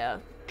 Hell yeah.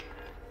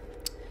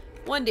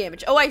 1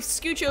 damage. Oh, I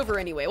scooch over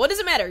anyway. What does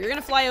it matter? You're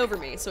gonna fly over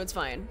me, so it's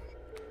fine.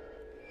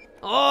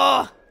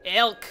 Oh,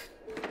 elk.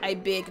 I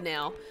big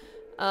now.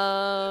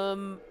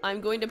 I'm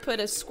going to put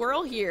a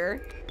squirrel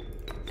here.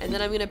 And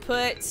then I'm gonna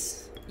put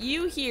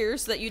you here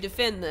so that you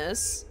defend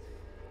this.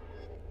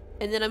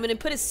 And then I'm gonna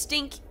put a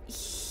stink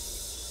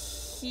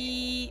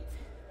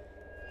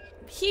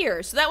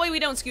here. So that way we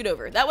don't scoot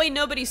over. That way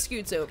nobody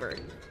scoots over.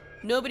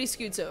 Nobody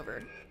scoots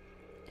over.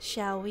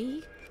 Shall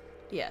we?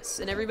 Yes,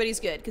 and everybody's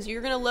good, because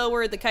you're gonna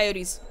lower the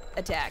coyote's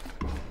attack.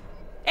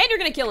 And you're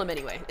gonna kill him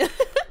anyway.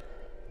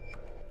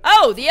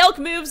 Oh, the elk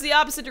moves the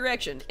opposite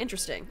direction.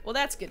 Interesting. Well,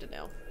 that's good to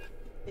know.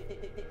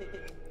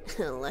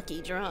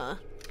 Lucky draw.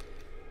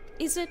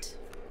 Is it?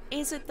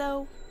 Is it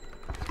though?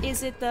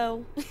 Is it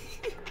though?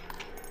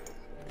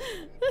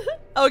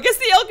 Oh, I guess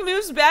the elk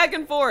moves back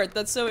and forth.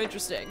 That's so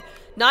interesting.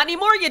 Not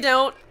anymore, you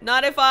don't.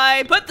 Not if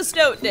I put the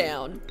stoat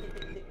down.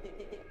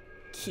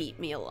 Keep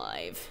me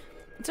alive.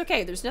 It's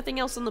okay, there's nothing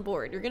else on the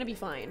board. You're gonna be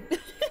fine.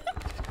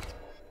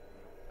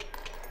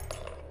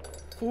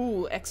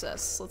 Ooh,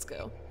 excess. Let's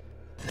go.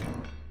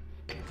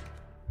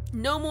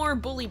 No more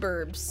bully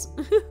burbs.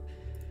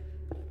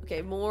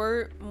 Okay,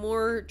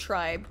 more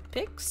tribe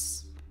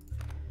picks.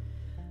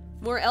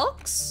 More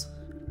elks?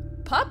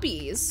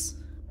 Puppies?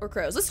 Or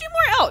crows? Let's do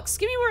more elks.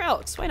 Give me more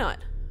elks. Why not?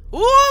 Ooh,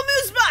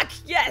 moose buck!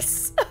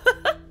 Yes!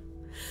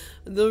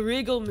 The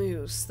regal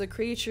moose, the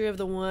creature of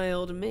the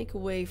wild, make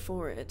way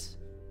for it.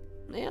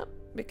 Yeah,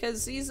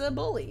 because he's a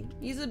bully.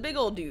 He's a big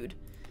old dude.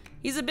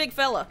 He's a big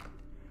fella.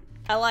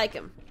 I like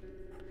him.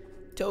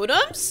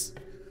 Totems?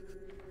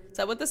 Is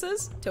that what this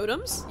is?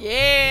 Totems?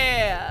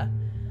 Yeah!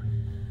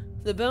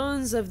 The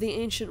bones of the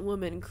ancient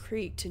woman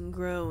creaked and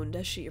groaned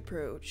as she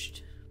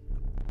approached.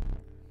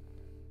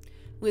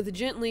 With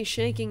gently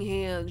shaking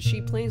hands,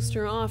 she placed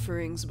her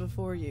offerings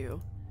before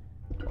you.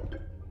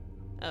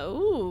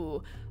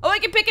 Oh. Oh, I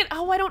can pick it.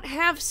 Oh, I don't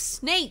have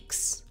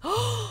snakes.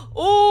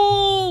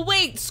 Oh,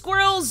 wait.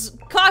 Squirrels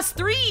cost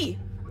 3.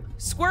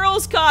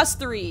 Squirrels cost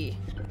 3.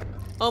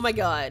 Oh my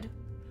god.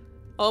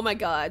 Oh my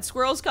god.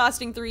 Squirrels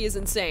costing 3 is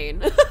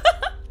insane.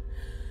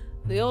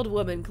 The old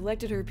woman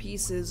collected her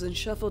pieces and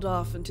shuffled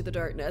off into the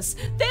darkness.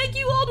 Thank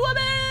you, old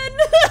woman!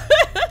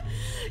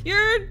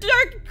 You're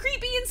dark,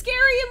 creepy, and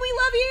scary, and we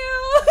love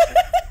you!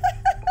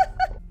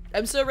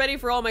 I'm so ready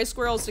for all my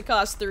squirrels to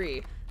cost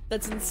 3.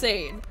 That's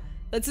insane.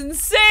 That's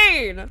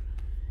insane! And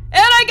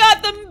I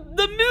got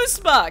the moose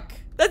buck!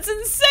 That's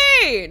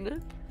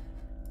insane!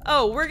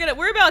 Oh,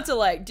 we're about to,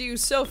 like, do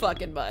so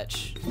fucking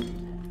much.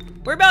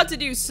 We're about to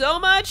do so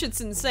much,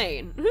 it's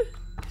insane.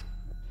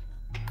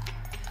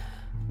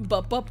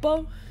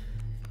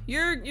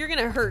 You're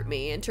gonna hurt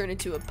me and turn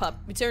into a pup.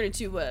 Turn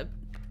into a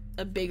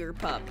bigger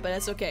pup, but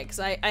that's okay, because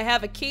I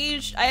have a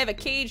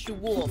caged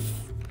wolf.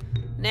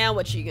 Now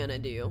what you gonna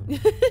do?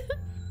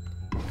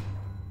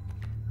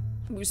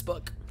 Moose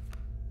buck.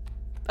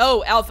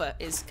 Oh, Alpha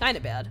is kind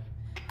of bad.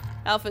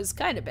 Alpha is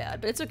kind of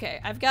bad, but it's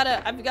okay. I got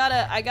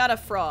a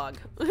frog.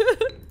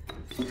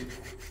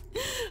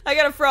 I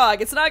got a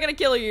frog. It's not gonna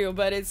kill you,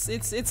 but it's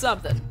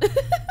something.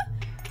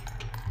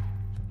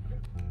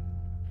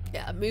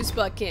 Yeah, moose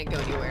buck can't go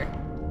anywhere.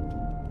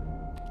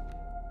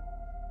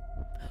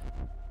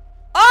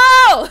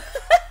 Oh!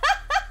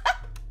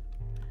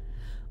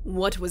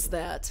 What was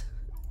that?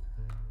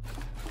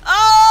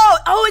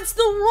 Oh, it's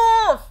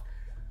the wolf!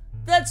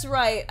 That's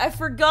right. I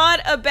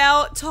forgot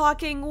about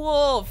talking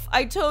wolf.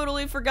 I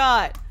totally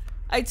forgot.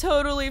 Hi,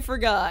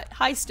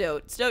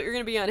 Stoat. Stoat, you're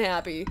gonna be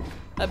unhappy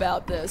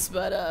about this,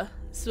 but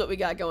this is what we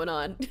got going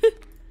on. Give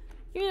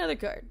me another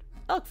card.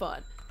 Elk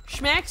fawn.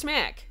 Schmack,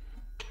 smack.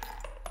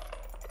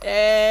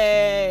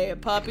 Hey,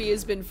 puppy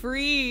has been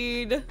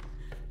freed.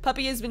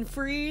 Puppy has been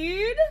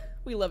freed.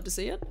 We love to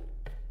see it.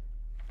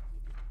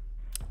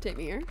 Take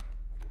me here.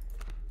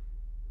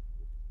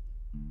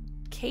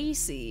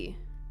 Casey.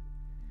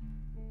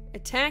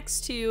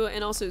 Attacks 2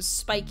 and also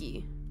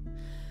spiky.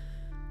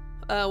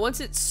 Once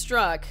it's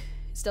struck,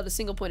 it's dealt a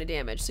single point of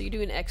damage, so you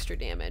do an extra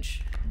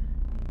damage.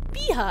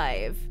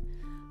 Beehive.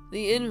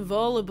 The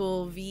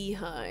inviolable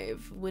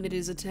beehive. When it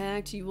is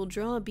attacked, you will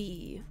draw a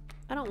bee.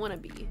 I don't want a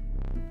bee.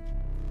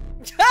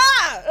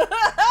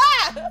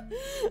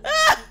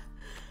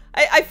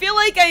 I feel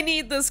like I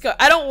need this card.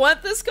 I don't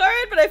want this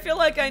card, but I feel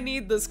like I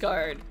need this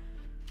card.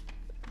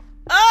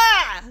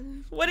 Ah!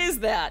 What is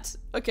that?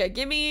 Okay,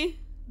 give me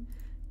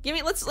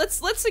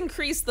let's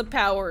increase the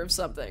power of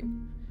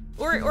something.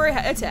 Or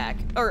attack.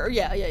 Or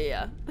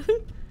yeah.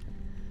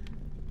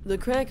 The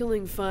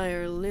crackling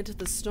fire lit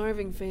the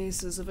starving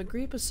faces of a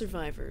group of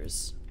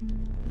survivors.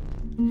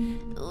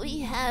 We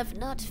have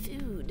not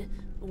food,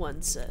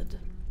 One said.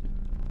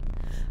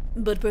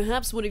 but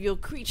perhaps one of your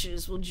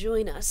creatures will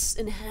join us,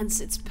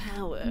 enhance its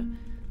power,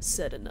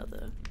 said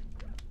another.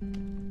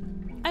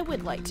 I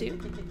would like to.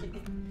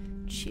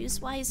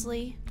 Choose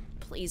wisely.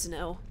 Please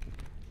no.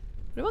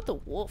 What about the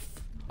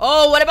wolf?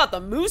 Oh, what about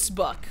the moose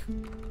buck?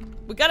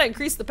 We gotta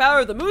increase the power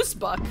of the moose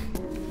buck.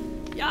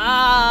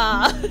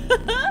 Yeah.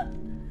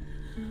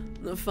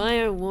 The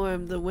fire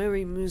warmed the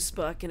wary moose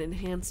buck and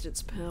enhanced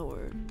its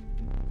power.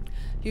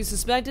 You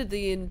suspected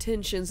the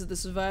intentions of the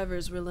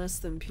survivors were less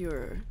than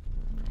pure.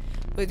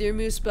 With your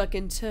moose buck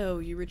in tow,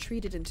 you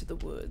retreated into the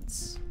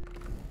woods.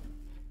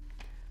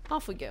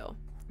 Off we go.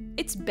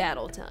 It's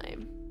battle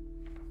time.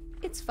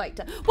 It's fight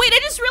time. Wait, I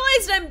just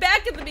realized I'm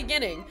back at the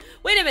beginning.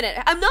 Wait a minute,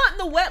 I'm not in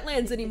the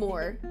wetlands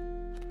anymore.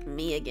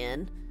 Me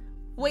again.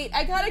 Wait,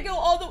 I gotta go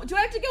all the- do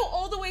I have to go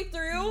all the way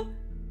through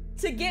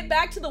to get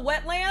back to the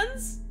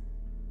wetlands?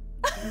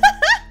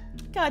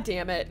 God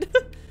damn it.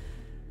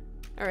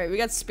 Alright, we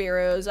got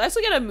sparrows. I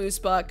also got a moose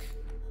buck.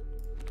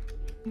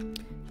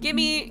 Give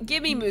me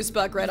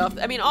Moosebuck right off.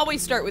 I mean,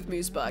 always start with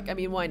Moosebuck. I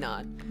mean, why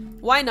not?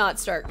 Why not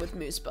start with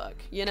Moosebuck,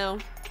 you know?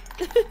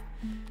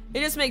 It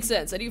just makes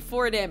sense. I do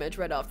 4 damage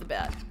right off the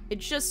bat.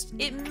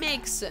 It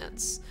makes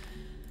sense.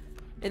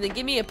 And then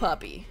give me a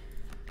puppy.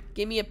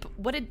 Give me a,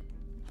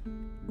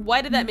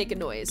 why did that make a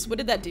noise? What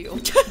did that do?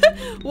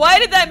 Why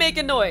did that make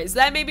a noise?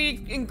 That made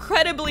me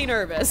incredibly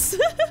nervous.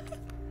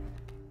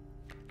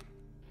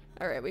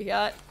 All right, we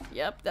got,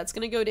 yep, that's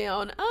gonna go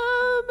down.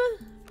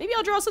 Maybe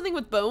I'll draw something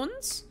with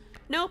bones?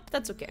 Nope,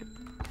 that's okay.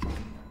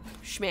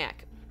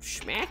 Schmack.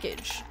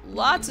 Schmackage.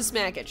 Lots of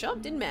smackage. Oh,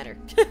 didn't matter.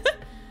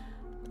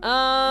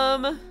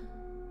 I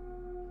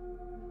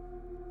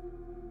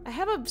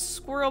have a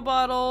squirrel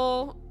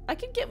bottle. I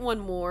could get one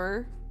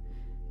more.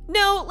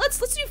 No, let's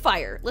do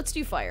fire. Let's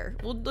do fire.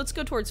 Well, let's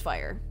go towards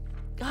fire.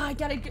 Oh, I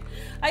gotta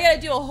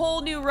do a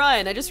whole new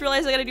run. I just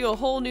realized I gotta do a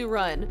whole new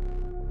run.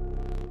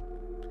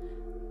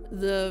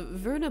 The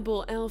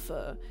Venerable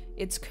Alpha.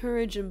 Its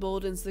courage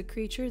emboldens the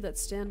creature that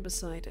stand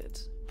beside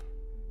it.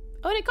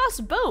 Oh, and it costs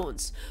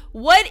bones.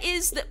 What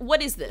is this?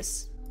 What is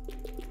this?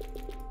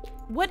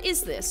 What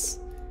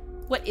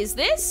is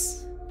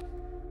this?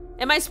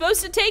 Am I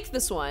supposed to take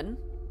this one?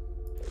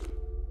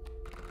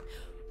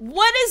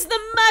 What is the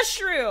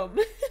mushroom?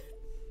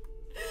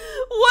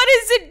 What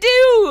does it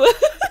do?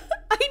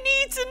 I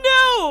need to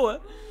know.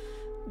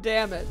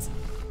 Damn it.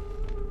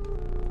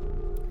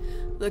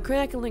 The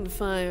crackling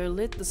fire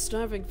lit the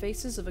starving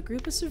faces of a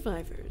group of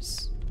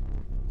survivors.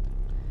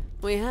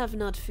 We have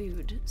not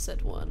food,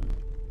 said one.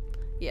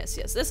 Yes,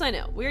 this I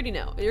know. We already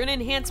know. You're gonna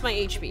enhance my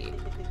HP.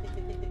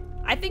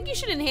 I think you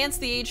should enhance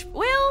the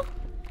well,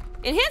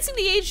 enhancing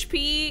the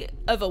HP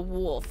of a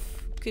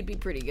wolf could be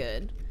pretty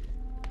good.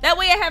 That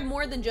way I have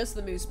more than just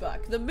the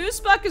Moosebuck. The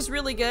Moosebuck is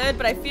really good,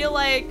 but I feel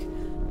like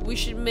we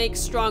should make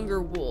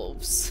stronger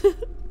wolves.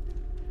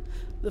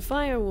 The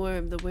fire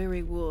warmed the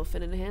wary wolf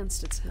and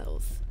enhanced its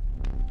health.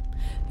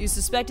 You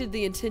suspected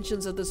the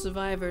intentions of the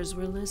survivors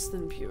were less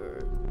than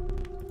pure.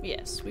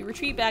 Yes, we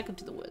retreat back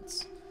into the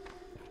woods.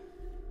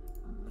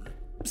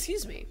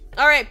 Excuse me.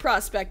 All right,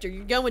 Prospector,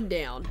 you're going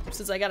down,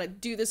 since I gotta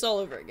do this all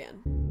over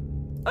again.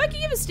 Oh, I can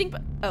give a stink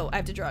bug. Oh, I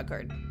have to draw a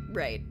card.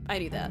 Right, I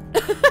knew that.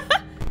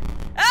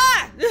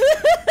 Ah!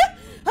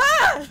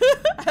 Ah!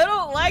 I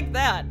don't like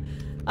that.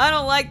 I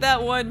don't like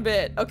that one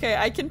bit. Okay,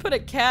 I can put a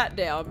cat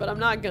down, but I'm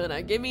not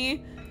gonna. Give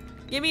me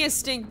a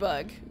stink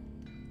bug.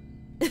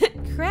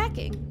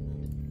 Cracking.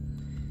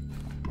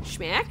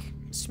 Schmack.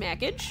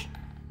 Smackage.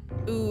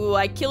 Ooh,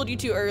 I killed you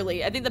too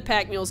early. I think the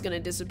pack mule's gonna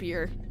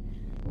disappear.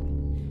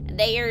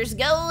 There's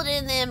gold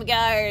in them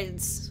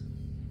guards.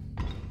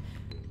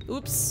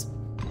 Oops.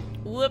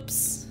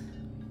 Whoops.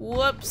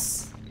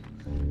 Whoops.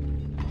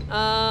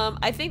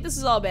 I think this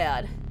is all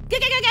bad.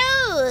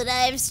 Gold!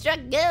 I've struck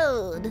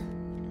gold.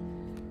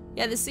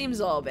 Yeah, this seems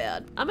all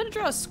bad. I'm gonna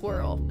draw a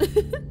squirrel.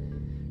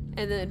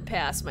 And then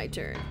pass my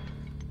turn.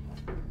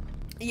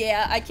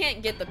 Yeah, I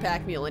can't get the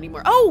pack mule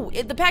anymore. Oh,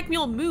 the pack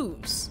mule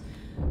moves.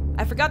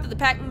 I forgot that the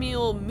pack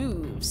mule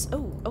moves.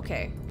 Oh,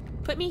 okay.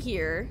 Put me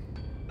here.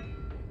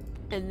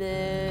 And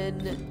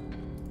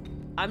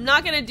then I'm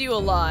not gonna do a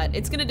lot.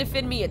 It's gonna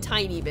defend me a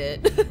tiny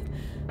bit,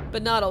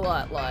 but not a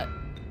lot.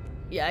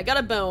 Yeah, I got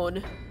a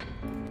bone.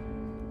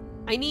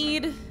 I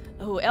need,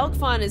 oh, Elk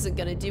Fawn isn't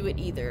gonna do it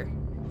either.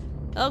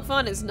 Elk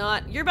Fawn is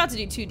not, you're about to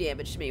do 2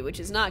 damage to me, which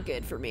is not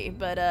good for me,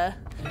 but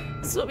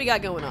this is what we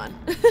got going on.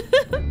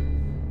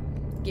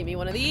 Give me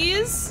one of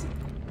these.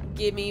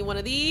 Give me one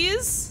of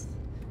these.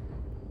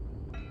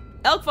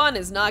 Elk Fawn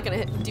is not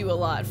gonna do a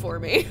lot for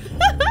me.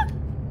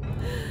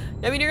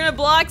 I mean, you're gonna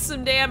block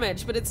some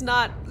damage, but it's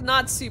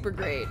not super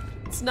great.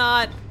 It's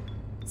not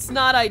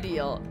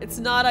ideal. It's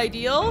not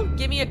ideal.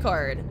 Give me a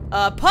card.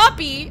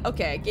 Puppy.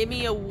 Okay, give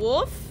me a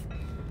wolf.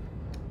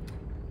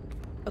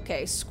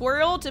 Okay,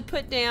 squirrel to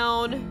put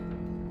down.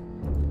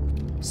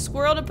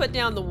 Squirrel to put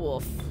down the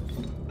wolf.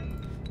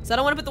 So I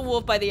don't want to put the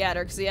wolf by the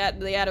adder, because the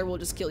adder will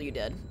just kill you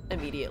dead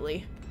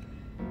immediately.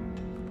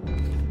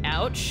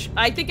 Ouch.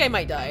 I think I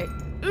might die.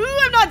 Ooh,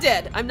 I'm not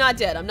dead. I'm not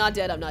dead. I'm not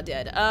dead. I'm not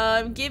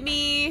dead. Give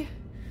me.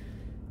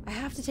 I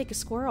have to take a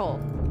squirrel.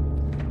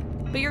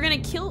 But you're gonna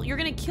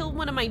kill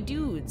one of my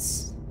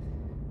dudes.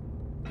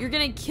 You're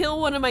gonna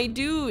kill one of my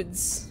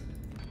dudes.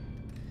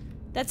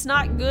 That's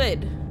not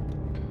good.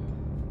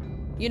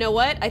 You know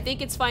what? I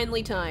think it's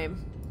finally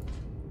time.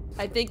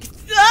 I think,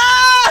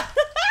 ah!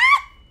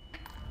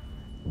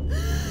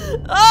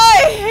 Oh,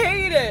 I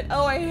hate it.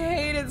 Oh, I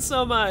hate it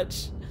so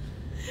much.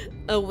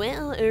 A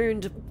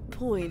well-earned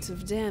point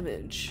of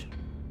damage.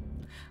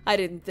 I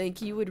didn't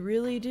think you would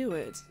really do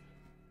it.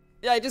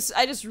 I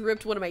just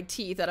ripped one of my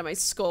teeth out of my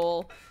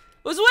skull.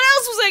 What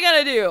else was I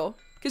gonna do?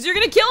 Because you're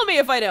gonna kill me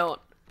if I don't.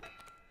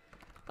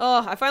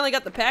 Oh, I finally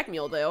got the pack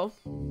mule though.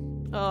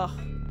 Oh.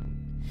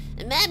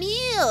 My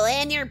mule,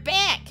 and you're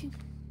back.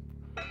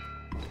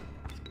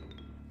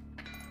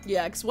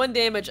 Yeah, because 1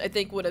 damage I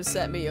think would have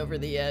set me over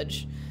the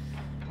edge.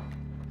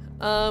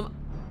 Oh,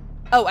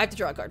 I have to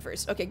draw a card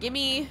first. Okay, give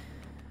me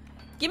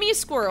a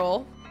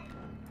squirrel,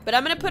 but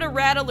I'm gonna put a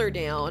rattler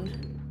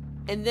down,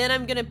 and then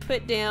I'm gonna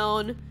put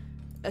down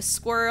a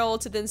squirrel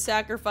to then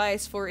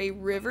sacrifice for a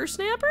river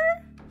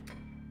snapper?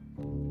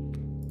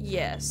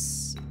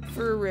 Yes,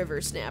 for a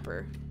river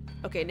snapper.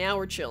 Okay, now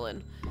we're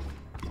chilling.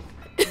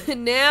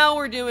 Now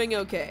we're doing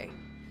okay.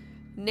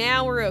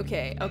 Now we're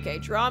okay. Okay,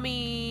 draw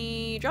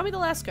me the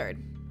last card.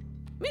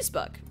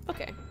 Moosebuck.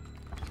 Okay.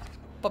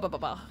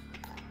 Ba-ba-ba-ba.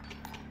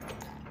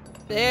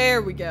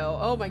 There we go.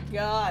 Oh my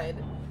god.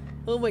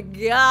 Oh my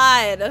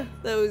god.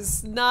 That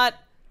was not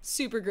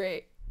super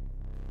great.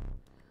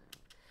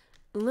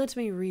 Let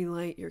me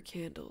relight your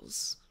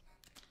candles.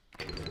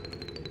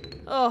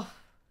 Oh,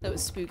 that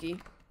was spooky.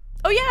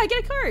 Oh yeah, I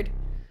get a card.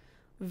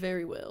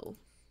 Very well.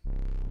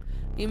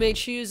 You may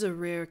choose a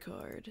rare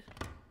card.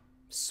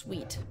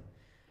 Sweet.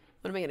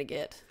 What am I gonna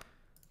get?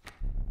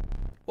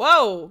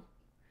 Whoa!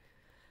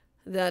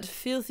 That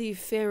filthy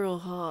feral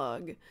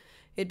hog.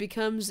 It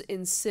becomes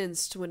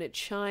incensed when its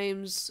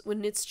chimes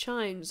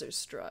are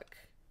struck.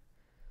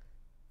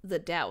 The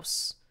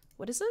douse.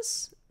 What is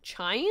this?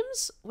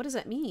 Chimes? What does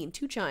that mean?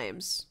 2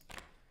 chimes.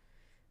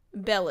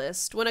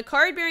 Bellist. When a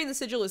card bearing the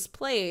sigil is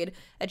played,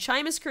 a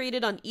chime is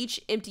created on each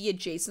empty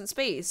adjacent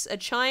space. A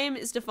chime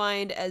is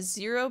defined as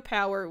 0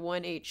 power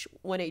 1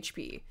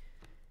 HP.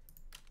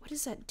 What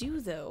does that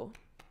do, though?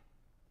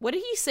 What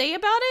did he say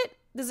about it?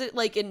 Does it,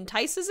 like,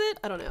 entices it?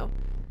 I don't know.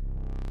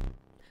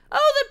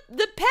 Oh,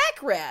 the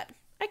pack rat!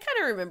 I kind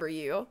of remember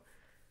you.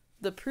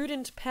 The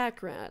prudent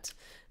pack rat.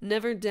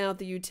 Never doubt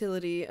the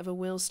utility of a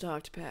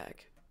well-stocked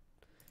pack.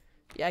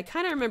 Yeah, I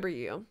kind of remember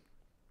you.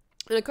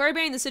 When a card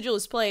bearing the sigil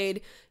is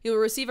played, you will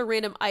receive a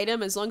random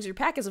item as long as your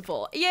pack isn't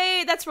full.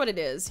 Yay, that's what it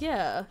is.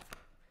 Yeah.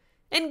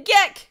 And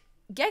Gek!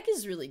 Gek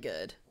is really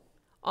good.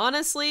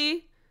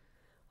 Honestly,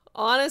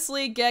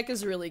 Gek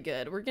is really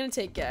good. We're gonna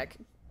take Gek.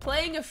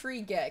 Playing a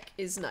free Gek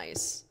is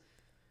nice.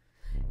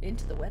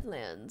 Into the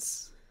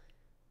wetlands.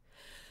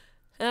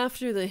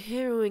 After the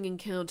harrowing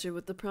encounter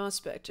with the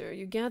prospector,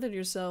 you gathered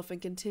yourself and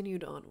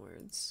continued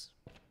onwards.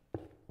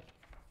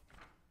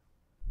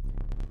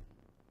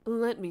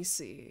 Let me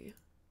see.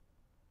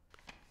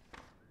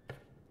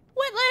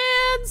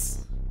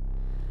 Wetlands!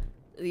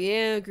 The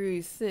air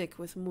grew thick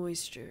with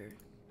moisture.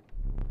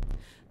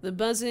 The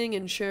buzzing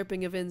and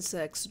chirping of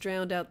insects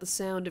drowned out the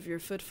sound of your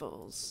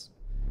footfalls.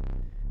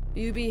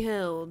 You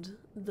beheld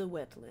the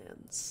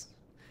wetlands.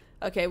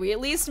 Okay, we at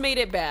least made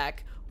it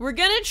back. We're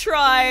gonna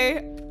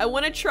try. I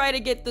want to try to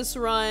get this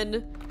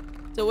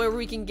run to where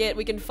we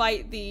can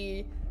fight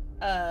the,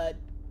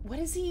 what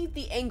is he?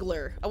 The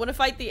angler. I want to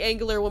fight the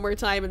angler one more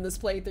time in this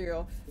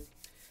playthrough.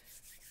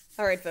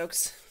 All right,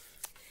 folks.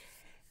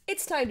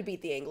 It's time to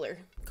beat the angler.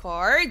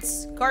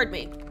 Cards. Card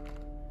me.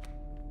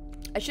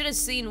 I should have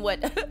seen what...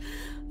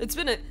 It's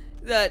been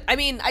I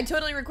mean, I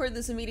totally recorded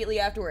this immediately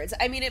afterwards.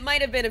 I mean, it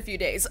might have been a few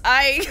days.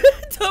 I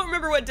don't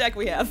remember what deck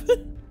we have.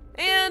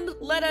 And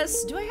let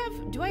us... Do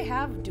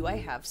I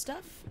have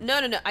stuff? No.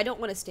 I don't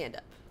want to stand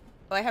up.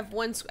 Oh, I have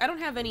one... I don't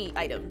have any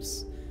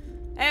items.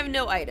 I have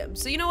no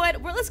items. So you know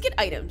what? Well, let's get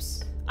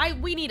items.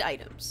 We need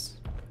items.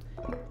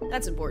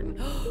 That's important.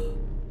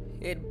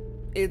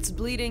 Its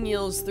bleeding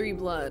yields 3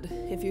 blood,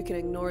 if you can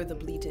ignore the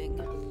bleating.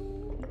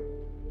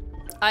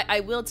 I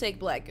will take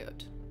Black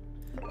Goat.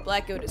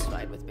 Black Goat is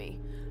fine with me.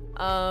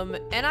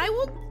 And I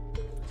will...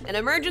 An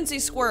emergency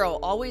squirrel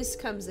always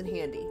comes in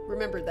handy.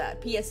 Remember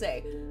that.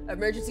 PSA.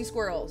 Emergency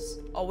squirrels.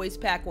 Always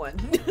pack one.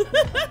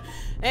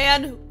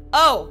 And...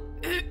 Oh!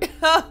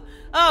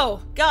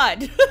 Oh,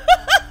 God.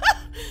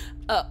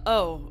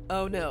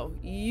 Oh no.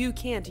 You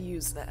can't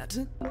use that.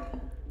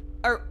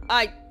 Are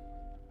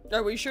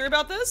we sure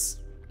about this?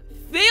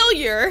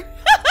 Failure!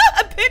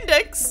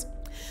 Appendix!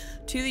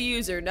 To the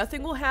user,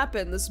 nothing will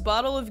happen. This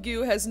bottle of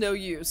goo has no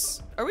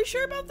use. Are we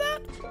sure about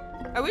that?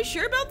 Are we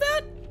sure about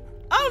that?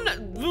 Oh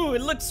no! Ooh,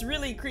 it looks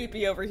really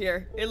creepy over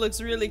here. It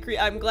looks really creepy.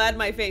 I'm glad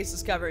my face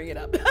is covering it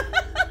up.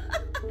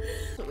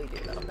 That's what we do,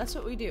 though. That's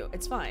what we do.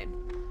 It's fine.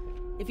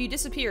 If you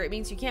disappear, it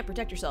means you can't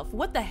protect yourself.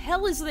 What the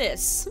hell is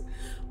this?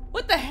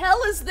 What the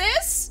hell is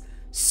this?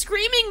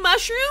 Screaming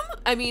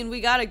mushroom? I mean,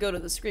 we gotta go to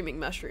the screaming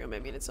mushroom. I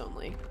mean, it's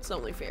only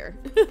fair.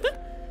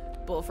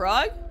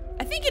 Bullfrog?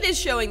 I think it is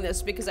showing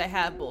this because I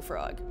have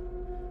Bullfrog.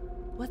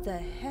 What the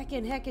heck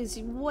in heck is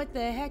you?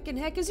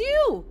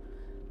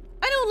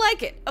 I don't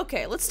like it.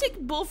 Okay, let's take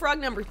Bullfrog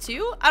number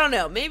 2. I don't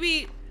know,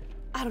 maybe,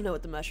 I don't know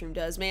what the mushroom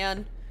does,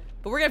 man.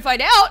 But we're gonna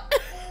find out.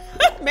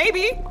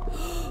 Maybe.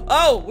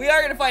 Oh, we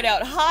are gonna find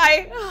out.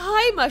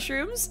 Hi,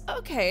 mushrooms.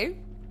 Okay.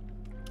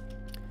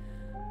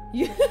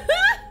 You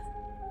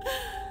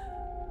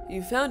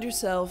found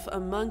yourself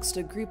amongst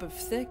a group of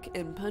thick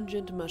and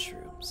pungent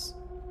mushrooms.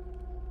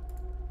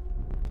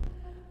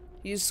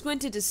 You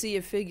squinted to see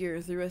a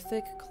figure through a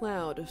thick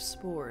cloud of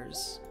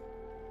spores.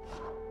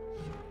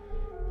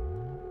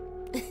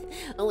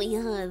 We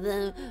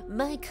are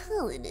my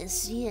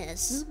colonists,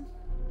 yes.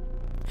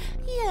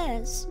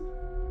 Yes.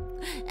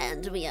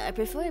 And we are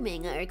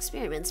performing our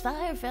experiments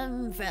far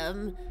from...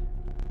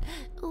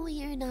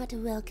 We are not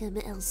welcome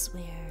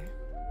elsewhere.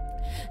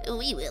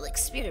 We will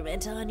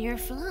experiment on your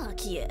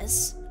flock,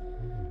 yes.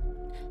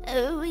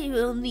 We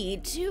will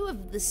need 2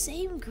 of the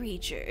same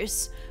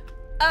creatures.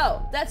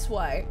 Oh, that's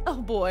why.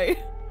 Oh boy.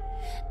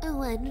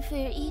 One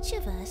for each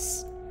of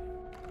us.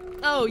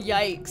 Oh,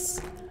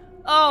 yikes.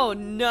 Oh,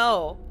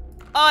 no.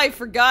 Oh, I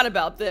forgot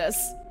about this.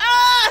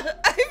 Ah!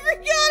 I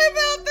forgot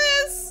about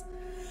this!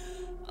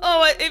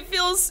 Oh, it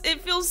feels,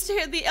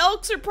 the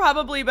elks are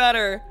probably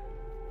better.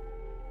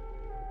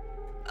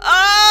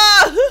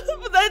 Ah!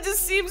 But that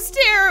just seems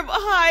terrible.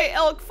 Hi,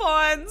 elk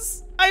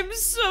fawns. I'm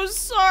so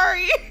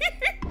sorry.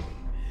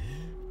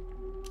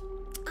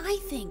 I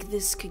think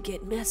this could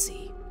get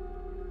messy.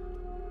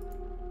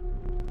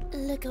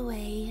 Look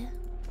away.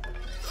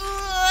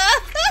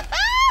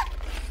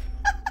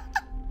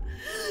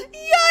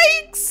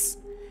 Yikes!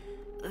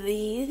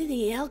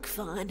 The elk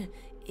fawn,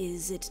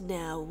 is it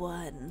now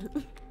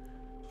one?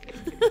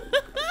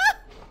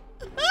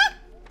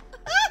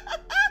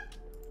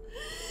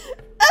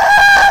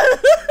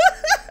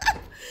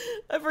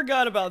 I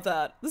forgot about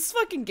that. This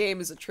fucking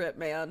game is a trip,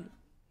 man.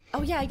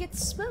 Oh yeah, I get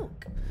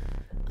smoke.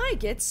 I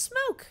get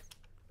smoke.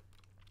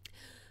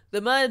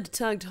 The mud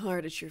tugged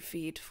hard at your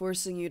feet,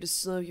 forcing you to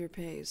slow your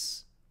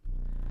pace.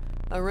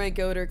 A rank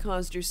odor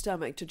caused your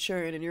stomach to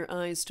churn and your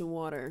eyes to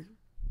water.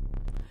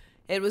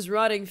 It was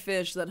rotting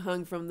fish that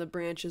hung from the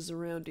branches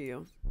around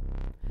you.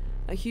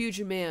 A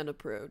huge man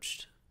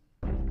approached.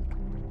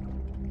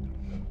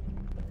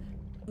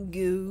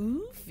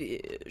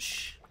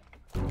 Goofish.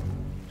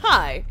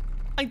 Hi.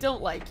 I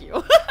don't like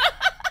you.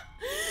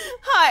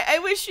 Hi, I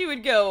wish you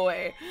would go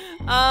away.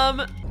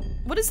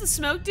 What does the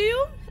smoke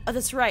do? Oh,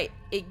 that's right.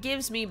 It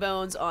gives me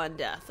bones on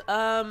death.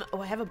 Oh,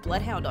 I have a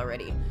bloodhound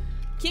already.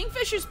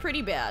 Kingfisher's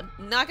pretty bad.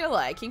 Not gonna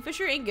lie,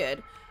 Kingfisher ain't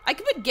good. I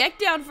could put Gek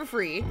down for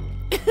free.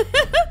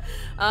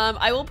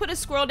 I will put a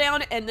squirrel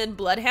down and then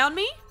bloodhound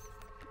me.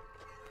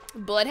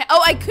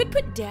 Oh, I could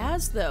put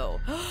Daz though.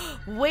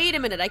 Wait a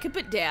minute, I could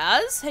put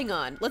Daz. Hang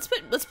on. Let's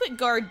put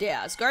guard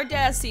Daz. Guard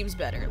Daz seems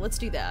better. Let's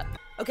do that.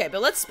 Okay,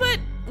 but let's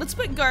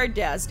put guard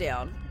Daz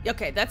down.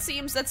 Okay, that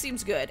seems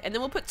good. And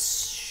then we'll put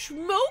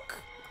smoke,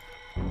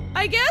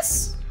 I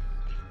guess.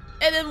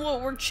 And then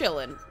we're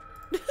chilling.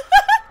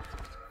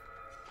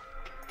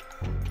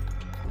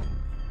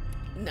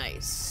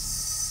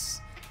 Nice.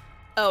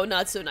 Oh,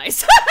 not so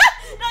nice.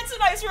 Not so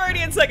nice. We're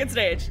already in second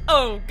stage.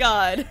 Oh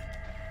God.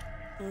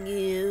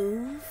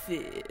 You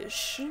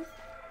fish.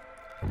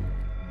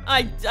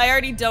 I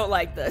already don't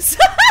like this.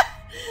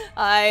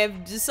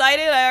 I've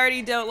decided I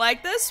already don't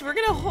like this. We're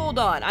gonna hold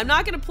on. I'm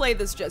not gonna play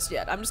this just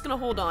yet. I'm just gonna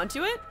hold on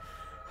to it.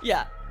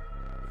 Yeah.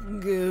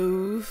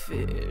 Go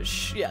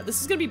fish. Yeah,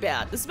 this is gonna be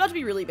bad. This is about to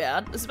be really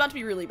bad. This is about to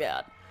be really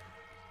bad.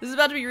 This is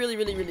about to be really,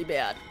 really, really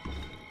bad.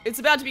 It's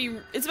about to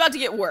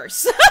get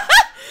worse.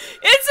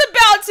 It's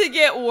about to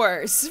get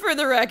worse, for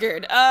the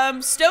record.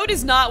 Stoat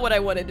is not what I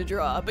wanted to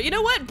draw, but you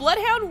know what?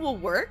 Bloodhound will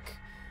work.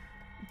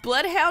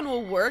 Bloodhound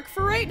will work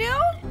for right now.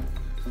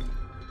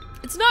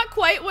 It's not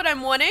quite what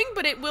I'm wanting,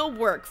 but it will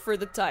work for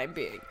the time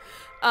being.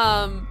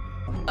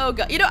 Oh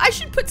God. You know, I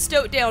should put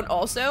Stoat down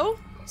also.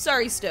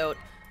 Sorry, Stoat.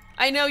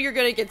 I know you're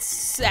gonna get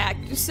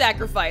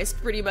sacrificed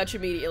pretty much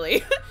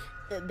immediately.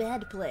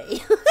 Bad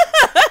play.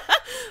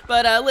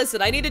 But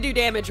listen, I need to do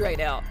damage right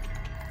now.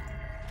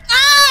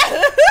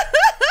 Ah!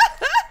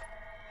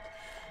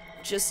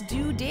 Just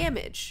do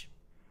damage.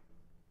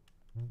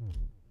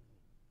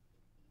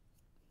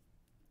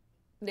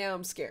 Now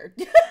I'm scared.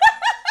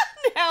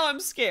 Now I'm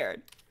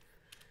scared.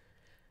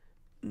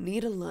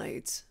 Need a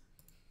light.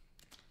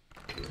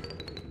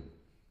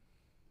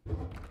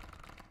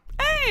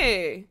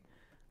 Hey!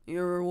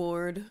 Your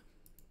reward.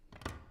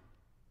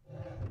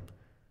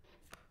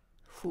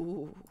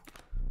 Ooh.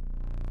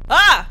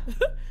 Ah!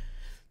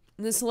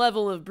 This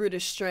level of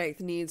brutish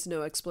strength needs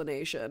no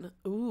explanation.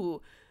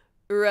 Ooh.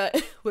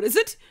 What is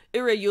it?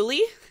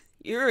 Irayuli?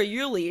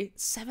 Irayuli.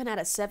 7 out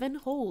of 7?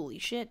 Holy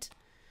shit.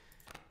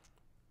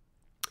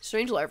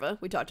 Strange larva.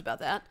 We talked about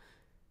that.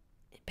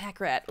 Pack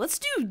rat. Let's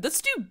do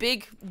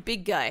big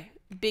guy.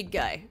 Big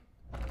guy.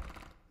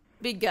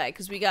 Big guy,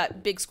 because we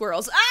got big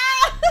squirrels.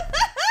 Ah!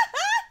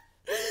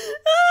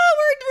 Ah,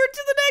 we're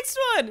to the next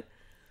one.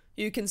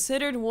 You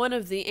considered one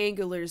of the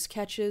angler's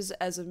catches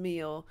as a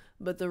meal,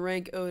 but the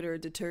rank odor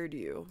deterred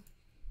you.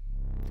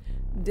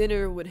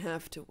 Dinner would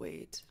have to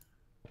wait.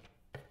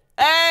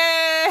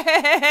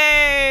 Hey!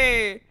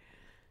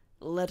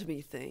 Let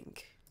me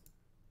think.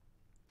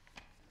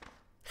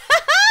 Oh,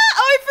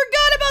 I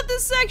forgot about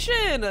this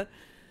section!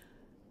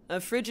 A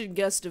frigid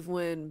gust of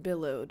wind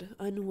billowed,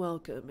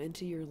 unwelcome,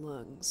 into your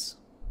lungs.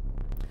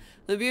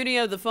 The beauty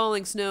of the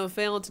falling snow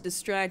failed to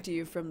distract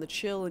you from the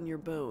chill in your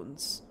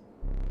bones.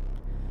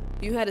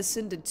 You had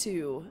ascended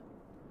to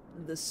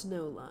the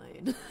snow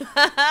line.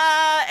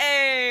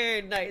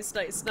 Hey, nice,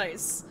 nice,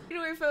 nice.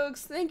 Anyway,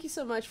 folks, thank you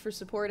so much for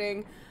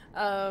supporting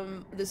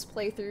this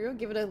playthrough.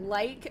 Give it a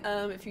like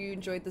if you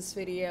enjoyed this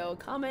video.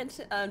 Comment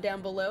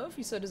down below if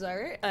you so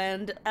desire.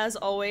 And as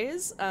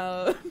always,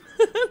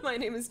 my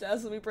name is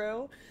Dazzle Me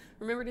Pro.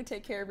 Remember to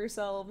take care of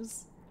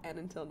yourselves, and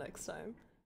until next time.